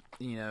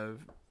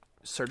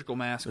 surgical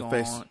mask on.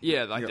 Face.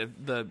 Yeah, like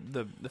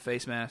the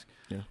face mask.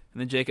 Yeah. And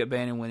then Jacob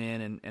Bannon went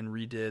in and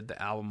redid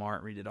the album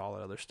art, redid all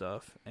that other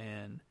stuff.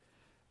 And,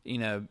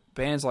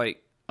 bands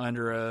like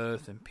Under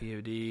Oath and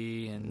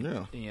POD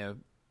and,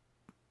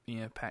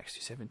 PAX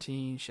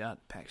 217, shout out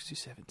to PAX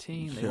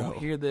 217. They won't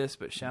hear this,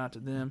 but shout out to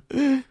them.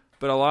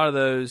 But a lot of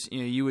those,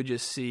 you would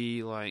just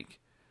see like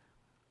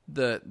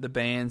the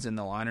bands in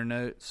the liner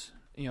notes.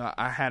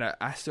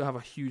 I still have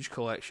a huge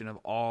collection of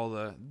all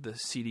the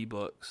CD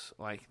books,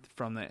 like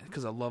from that,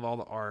 because I love all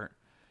the art.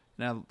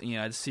 And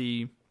I'd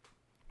see,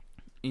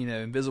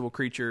 Invisible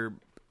Creature,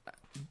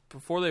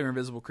 before they were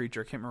Invisible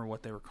Creature, I can't remember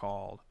what they were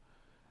called,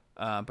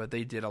 but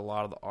they did a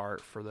lot of the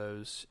art for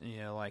those,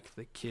 like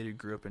the kid who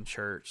grew up in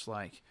church,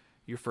 like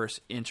your first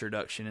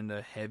introduction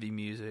into heavy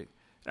music.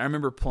 And I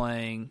remember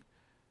playing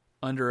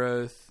Under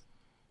Oath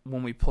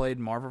when we played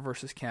Marvel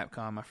vs.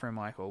 Capcom. My friend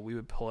Michael, we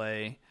would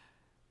play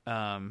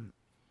When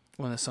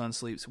the Sun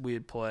Sleeps. We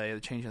would play the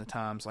Changing the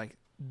Times. Like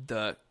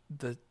the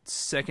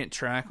second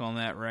track on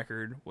that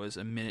record was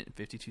 1 minute and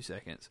 52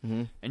 seconds,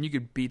 mm-hmm. and you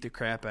could beat the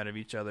crap out of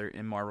each other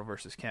in Marvel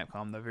vs.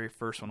 Capcom, the very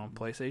first one on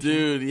PlayStation.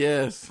 Dude,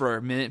 yes, for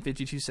 1 minute and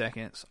 52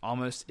 seconds,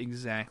 almost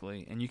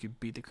exactly, and you could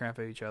beat the crap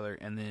out of each other,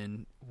 and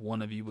then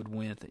one of you would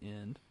win at the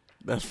end.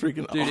 That's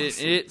freaking awesome.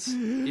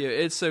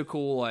 It's so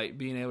cool, like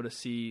being able to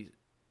see,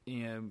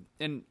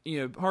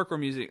 hardcore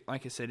music,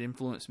 like I said,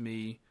 influenced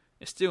me.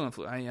 It still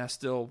influenced. I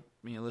still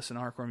listen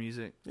to hardcore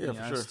music. Yeah,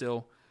 for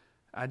sure.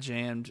 I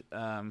jammed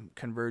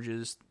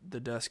Converge's "The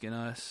Dusk in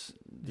Us."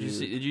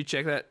 Did you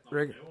check that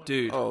record,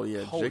 dude? Oh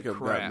yeah, Jacob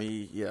crap. got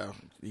me. Yeah,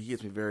 he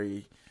gets me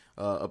very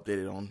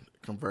updated on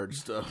Converge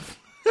stuff.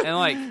 And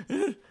like,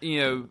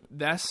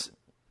 that's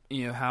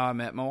how I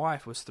met my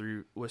wife was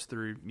through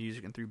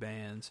music and through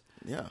bands.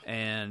 Yeah,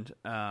 and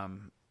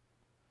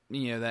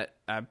that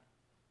I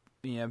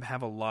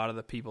have a lot of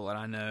the people that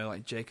I know,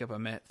 like Jacob, I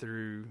met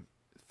through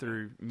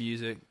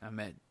music. I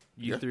met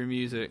you through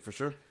music, for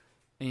sure.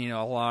 And,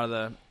 a lot of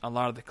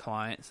the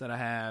clients that I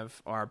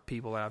have are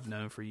people that I've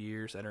known for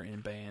years that are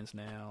in bands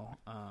now.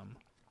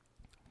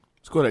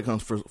 It's cool that it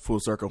comes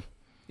full circle.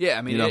 Yeah,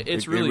 I mean,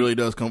 it really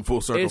does come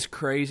full circle. It's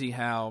crazy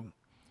how,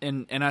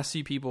 and I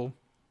see people,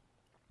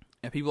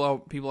 and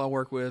people I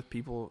work with,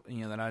 people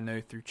that I know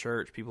through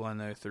church, people I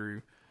know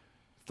through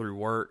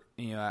work.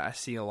 I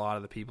see a lot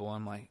of the people.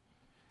 I'm like,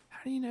 how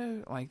do you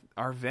know? Like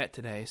our vet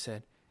today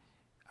said,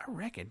 I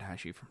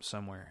recognize you from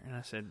somewhere. And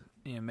I said,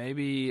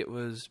 maybe it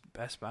was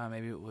Best Buy,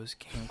 maybe it was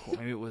Camcorder,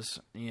 maybe it was,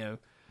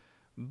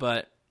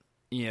 but,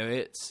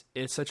 it's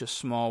such a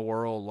small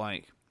world,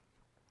 like,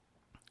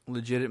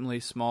 legitimately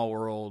small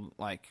world,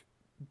 like,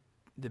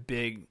 the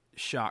big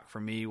shock for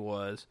me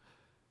was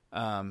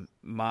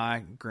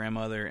my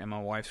grandmother and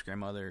my wife's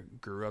grandmother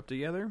grew up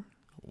together.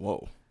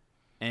 Whoa.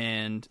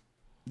 And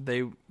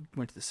they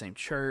went to the same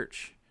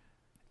church.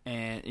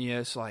 And,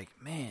 it's like,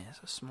 man, it's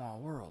a small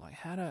world. Like,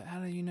 how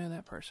do you know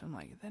that person? I'm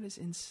like, that is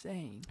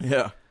insane.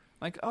 Yeah.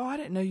 Like, oh, I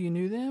didn't know you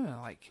knew them.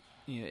 And like,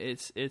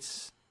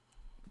 it's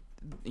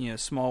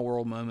small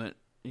world moment,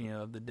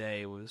 of the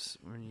day was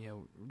when,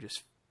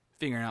 just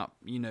figuring out,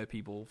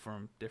 people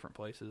from different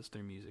places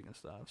through music and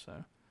stuff.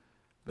 So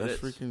that's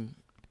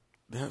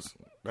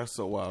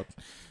so wild.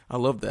 I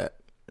love that.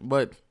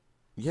 But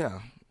yeah,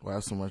 wow,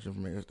 so much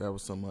information. That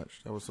was so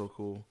much. That was so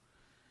cool.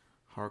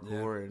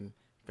 Hardcore and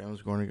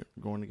families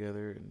going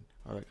together and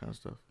all that kind of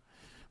stuff.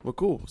 Well,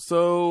 cool.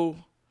 So,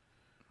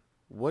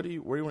 where do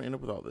you want to end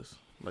up with all this?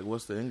 Like,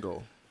 what's the end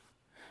goal?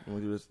 When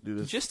we do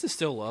this, just to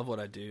still love what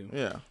I do.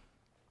 Yeah.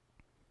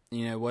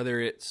 Whether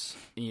it's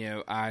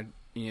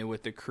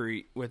with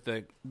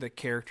the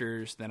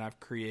characters that I've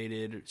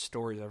created,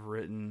 stories I've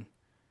written,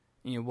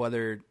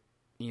 whether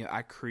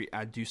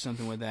I do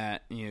something with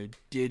that,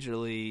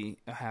 digitally,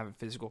 I have a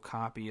physical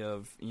copy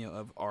of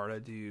art I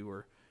do,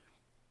 or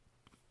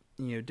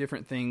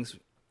different things,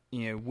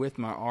 with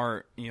my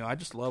art. I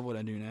just love what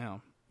I do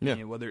now.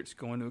 Yeah. Whether it's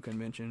going to a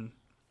convention,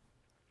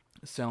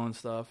 selling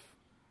stuff,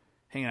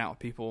 hanging out with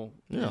people,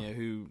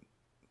 who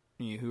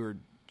are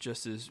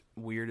just as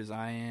weird as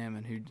I am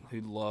and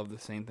who love the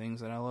same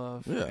things that I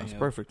love. Yeah, that's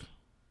perfect.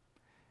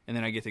 And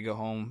then I get to go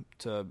home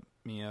to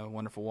a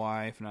wonderful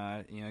wife, and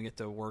I get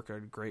to work a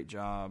great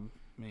job.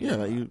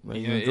 That you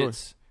enjoy.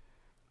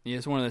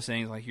 It's one of those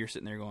things like you're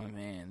sitting there going,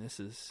 man, this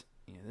is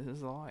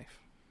the life.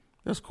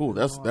 That's cool.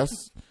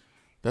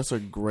 That's a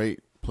great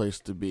place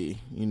to be.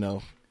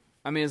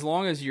 I mean, as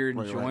long as you're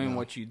enjoying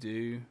what you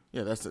do.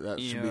 Yeah, that should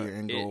be your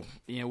end goal.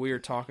 We were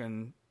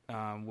talking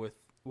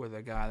with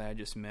a guy that I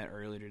just met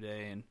earlier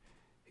today, and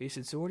he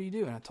said, "So what do you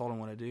do?" And I told him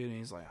what I do, and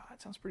he's like, "Oh,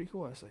 that sounds pretty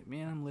cool." I was like,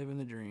 "Man, I'm living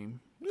the dream."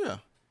 Yeah,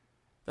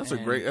 that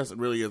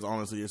really is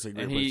honestly it's a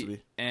great place to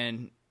be.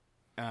 And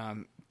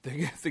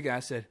the guy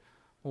said,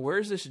 "Well,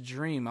 where's this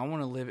dream? I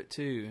want to live it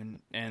too."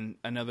 And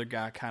another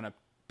guy kind of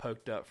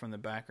poked up from the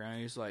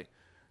background. He's like,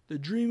 "The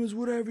dream is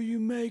whatever you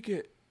make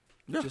it."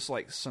 Yeah. Just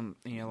like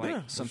something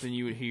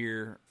you would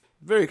hear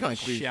very kind of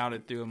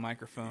shouted through a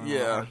microphone.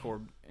 Yeah,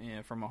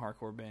 from a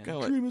hardcore band.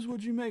 Kinda Dream is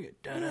what you make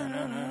it.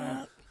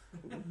 Da-da-da-da-da.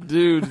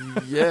 Dude,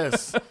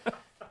 yes.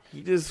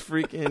 He just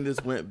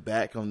freaking went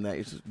back on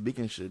that.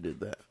 Beacon should have did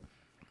that.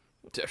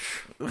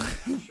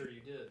 I'm sure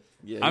you did.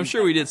 Yeah, I'm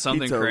sure we did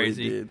something totally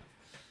crazy. Did.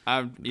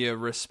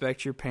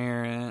 Respect your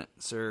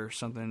parents or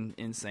something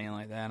insane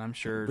like that. I'm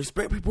sure.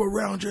 Respect people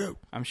around you.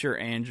 I'm sure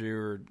Andrew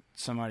or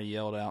somebody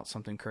yelled out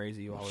something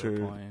crazy while we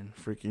were playing.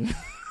 Freaking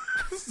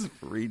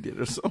redid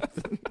or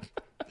something.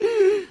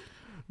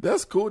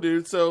 That's cool,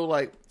 dude. So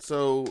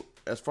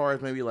as far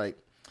as maybe like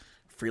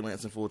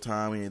freelancing full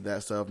time and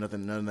that stuff,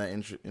 none of that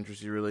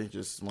interests you really.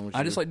 Just as long as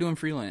I just like doing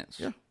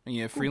freelance.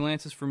 Yeah,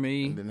 freelance is for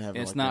me.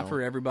 It's not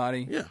for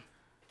everybody. Yeah.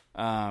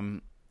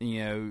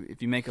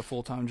 If you make a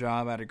full time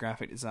job out of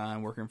graphic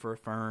design, working for a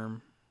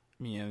firm,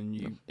 and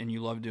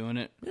you love doing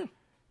it,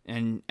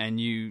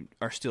 and you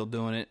are still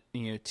doing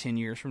it, 10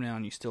 years from now,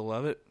 and you still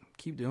love it,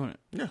 keep doing it.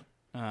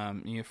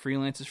 Yeah.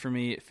 Freelance is for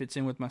me. It fits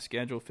in with my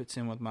schedule. Fits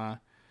in with my.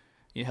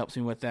 It helps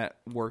me with that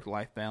work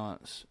life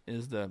balance.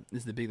 Is the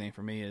big thing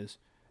for me. Is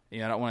I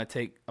don't want to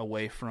take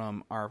away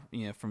from our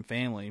from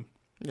family.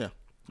 Yeah.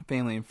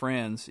 Family and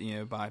friends,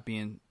 by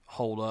being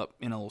holed up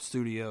in a little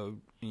studio,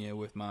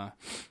 with my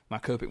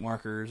Copic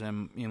markers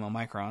and my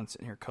Micron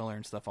sitting here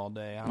coloring stuff all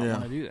day. I don't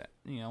want to do that.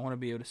 I want to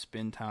be able to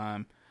spend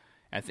time.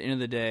 At the end of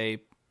the day,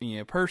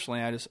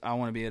 personally, I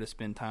want to be able to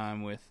spend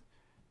time with,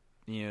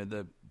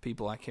 the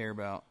people I care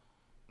about,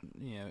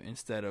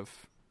 instead of,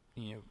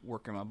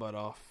 working my butt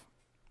off.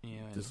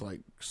 Just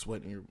like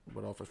sweating your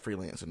butt off for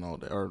freelance and all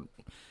that, or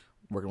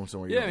working with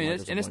somewhere. Yeah,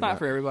 it's not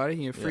for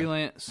everybody.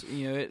 Freelance.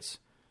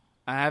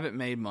 I haven't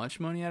made much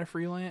money out of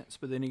freelance,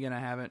 but then again, I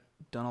haven't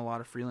done a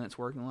lot of freelance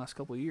work in the last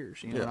couple of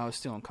years. When I was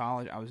still in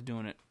college, I was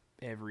doing it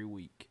every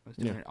week. I was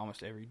doing it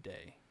almost every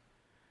day.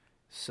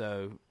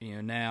 So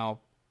now,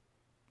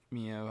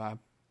 I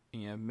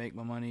make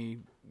my money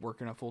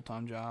working a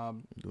full-time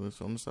job, doing this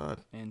on the side,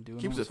 and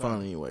keeps it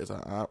fun anyways.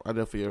 I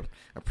definitely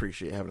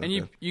appreciate having.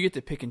 And you get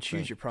to pick and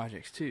choose your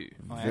projects too.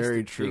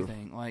 Very true.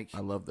 Thing. Like, I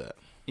love that.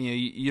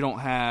 You don't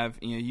have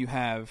you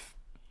have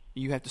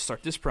to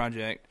start this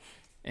project,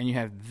 and you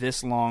have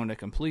this long to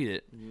complete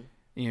it.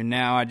 Mm-hmm.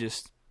 Now I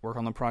just work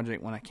on the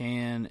project when I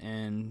can,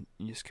 and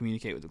you just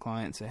communicate with the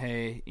client and say,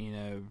 hey,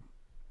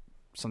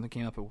 something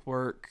came up at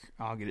work.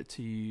 I'll get it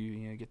to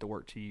you. Get the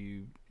work to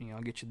you.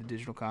 I'll get you the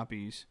digital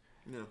copies.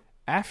 Yeah.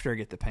 After I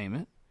get the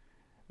payment,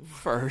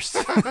 first.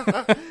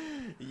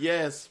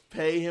 Yes,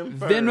 pay him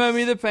first. Venmo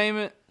me the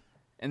payment,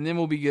 and then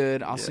we'll be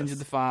good. I'll send you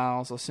the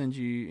files. I'll send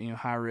you,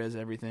 high res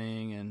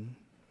everything, and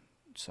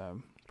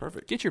so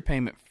perfect. Get your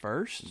payment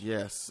first.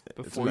 Yes,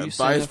 before you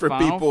advice for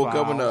people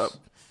coming up.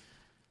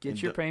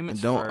 Get your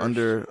payments and don't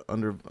first.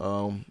 under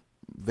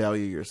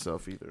value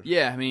yourself either.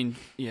 Yeah, I mean,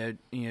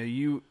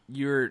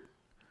 you're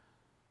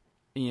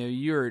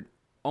you're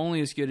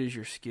only as good as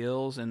your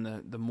skills, and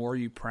the more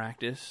you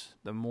practice,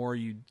 the more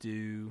you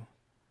do.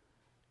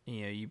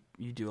 You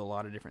do a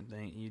lot of different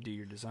things. You do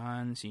your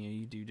designs.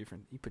 You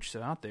put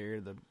yourself out there.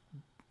 The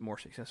more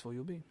successful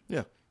you'll be.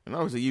 Yeah, and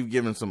obviously you've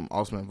given some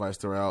awesome advice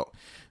throughout,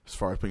 as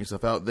far as putting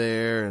yourself out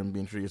there and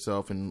being true to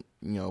yourself, and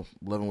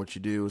loving what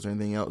you do. Is there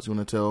anything else you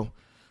want to tell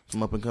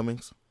some up and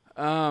comings?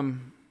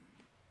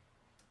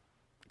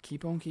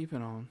 Keep on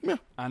keeping on. Yeah,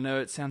 I know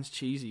it sounds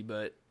cheesy,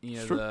 but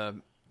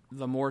the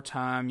more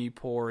time you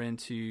pour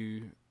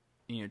into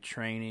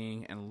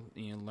training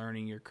and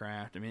learning your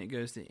craft. I mean, it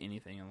goes to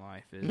anything in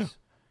life.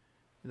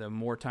 The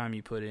more time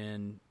you put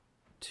in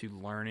to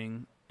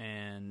learning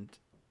and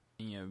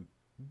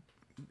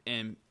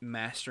and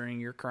mastering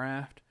your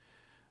craft,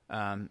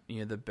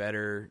 the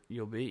better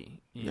you'll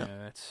be.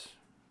 That's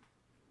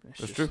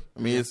true.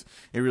 I mean,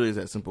 it really is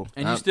that simple.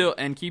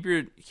 And keep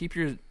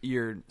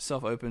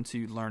yourself open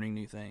to learning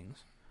new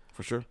things.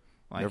 For sure.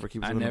 Like, never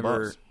keep in the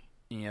box.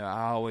 I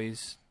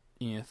always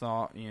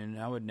thought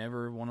I would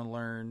never want to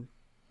learn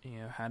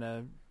how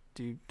to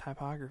do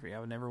typography. I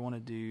would never want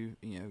to do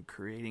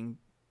creating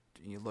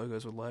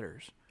logos with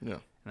letters. Yeah.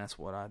 And that's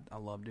what I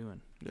love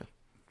doing. Yeah.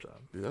 So,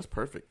 dude, that's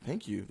perfect.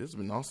 Thank you. This has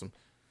been awesome.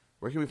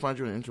 Where can we find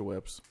you on the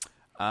interwebs?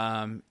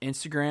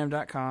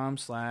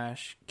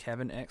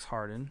 Instagram.com/Kevin X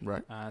Harden.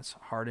 Right. It's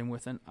Harden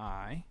with an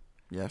I.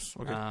 Yes.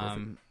 Okay.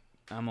 Perfect.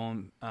 I'm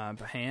on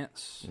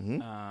Behance.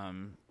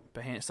 Mm-hmm.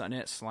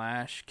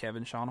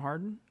 Behance.net/Kevin Sean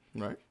Harden.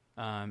 Right.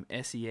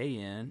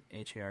 SeanHardin.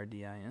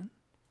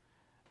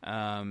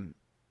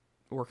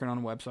 Working on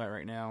a website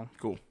right now.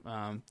 Cool.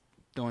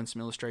 Throwing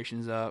some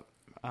illustrations up.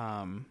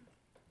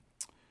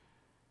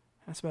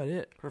 That's about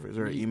it. Perfect. Is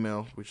there an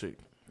email if you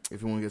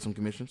want to get some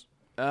commissions?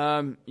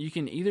 You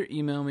can either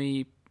email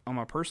me on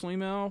my personal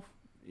email.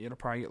 It'll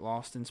probably get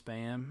lost in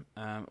spam.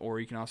 Or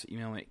you can also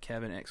email me at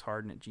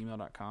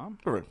kevinxharden@gmail.com.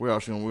 Perfect. We're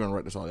going to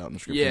write this all out in the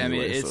script. Yeah,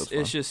 anyway, it's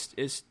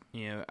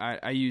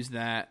I use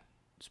that.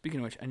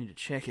 Speaking of which, I need to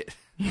check it.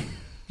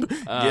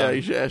 Yeah,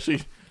 you should actually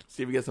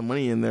see if you get some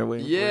money in there.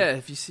 Yeah,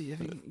 if you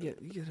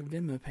get a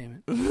Venmo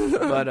payment.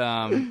 But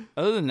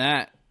other than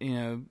that,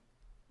 the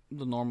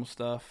normal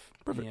stuff.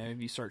 Perfect. If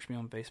you search me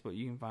on Facebook,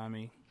 you can find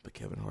me. The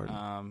Kevin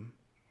Harden.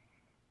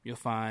 You'll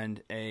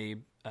find a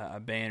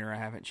banner I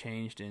haven't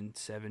changed in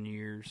 7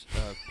 years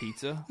of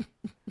pizza.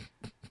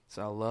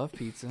 So I love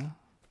pizza.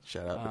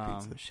 Shout out to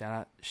pizza.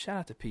 Shout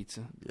out to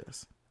pizza.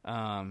 Yes.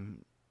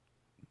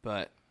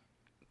 But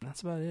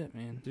that's about it,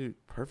 man. Dude,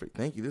 perfect.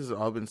 Thank you. This has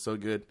all been so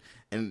good.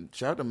 And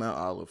shout out to Mount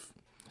Olive.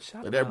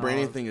 That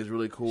branding thing is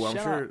really cool. I'm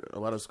sure a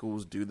lot of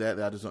schools do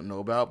that I just don't know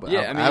about. But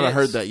I haven't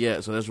heard that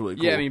yet, so that's really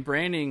cool. Yeah, I mean,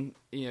 branding,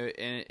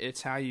 and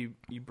it's how you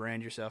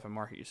brand yourself and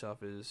market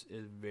yourself is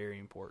very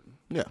important.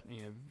 Yeah.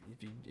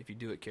 If you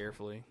do it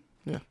carefully,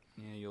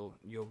 you'll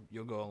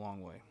go a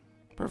long way.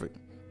 Perfect.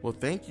 Well,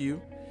 thank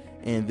you.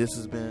 And this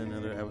has been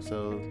another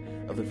episode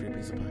of the Free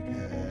Pizza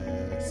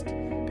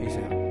Podcast. Peace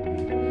out.